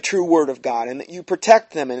with the true word of God, and that you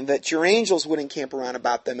protect them, and that your angels would encamp around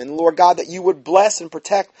about them. And Lord God, that you would bless and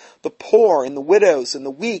protect the poor and the widows and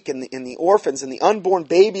the weak and the orphans and the unborn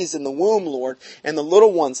babies in the womb, Lord, and the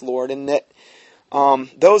little ones, Lord, and that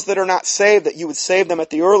those that are not saved, that you would save them at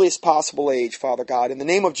the earliest possible age, Father God. In the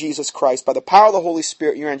name of Jesus Christ, by the power of the Holy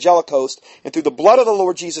Spirit, your angelic host, and through the blood of the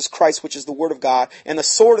Lord Jesus Christ, which is the Word of God, and the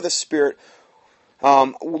sword of the Spirit,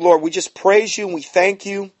 Lord, we just praise you and we thank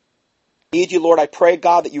you. Need you, Lord, I pray,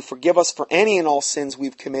 God, that you forgive us for any and all sins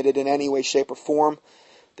we've committed in any way, shape, or form.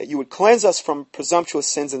 That you would cleanse us from presumptuous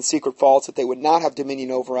sins and secret faults, that they would not have dominion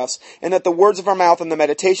over us, and that the words of our mouth and the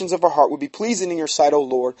meditations of our heart would be pleasing in your sight, O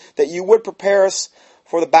Lord, that you would prepare us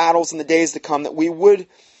for the battles in the days to come, that we would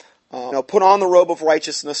put on the robe of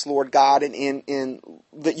righteousness, Lord God, and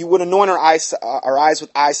that you would anoint our eyes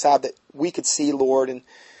with eye salve, that we could see, Lord, and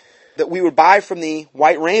that we would buy from thee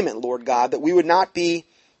white raiment, Lord God, that we would not be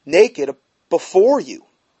naked before you,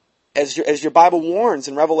 as your Bible warns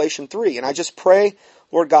in Revelation 3. And I just pray,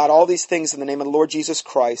 Lord God, all these things in the name of the Lord Jesus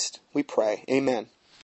Christ, we pray. Amen.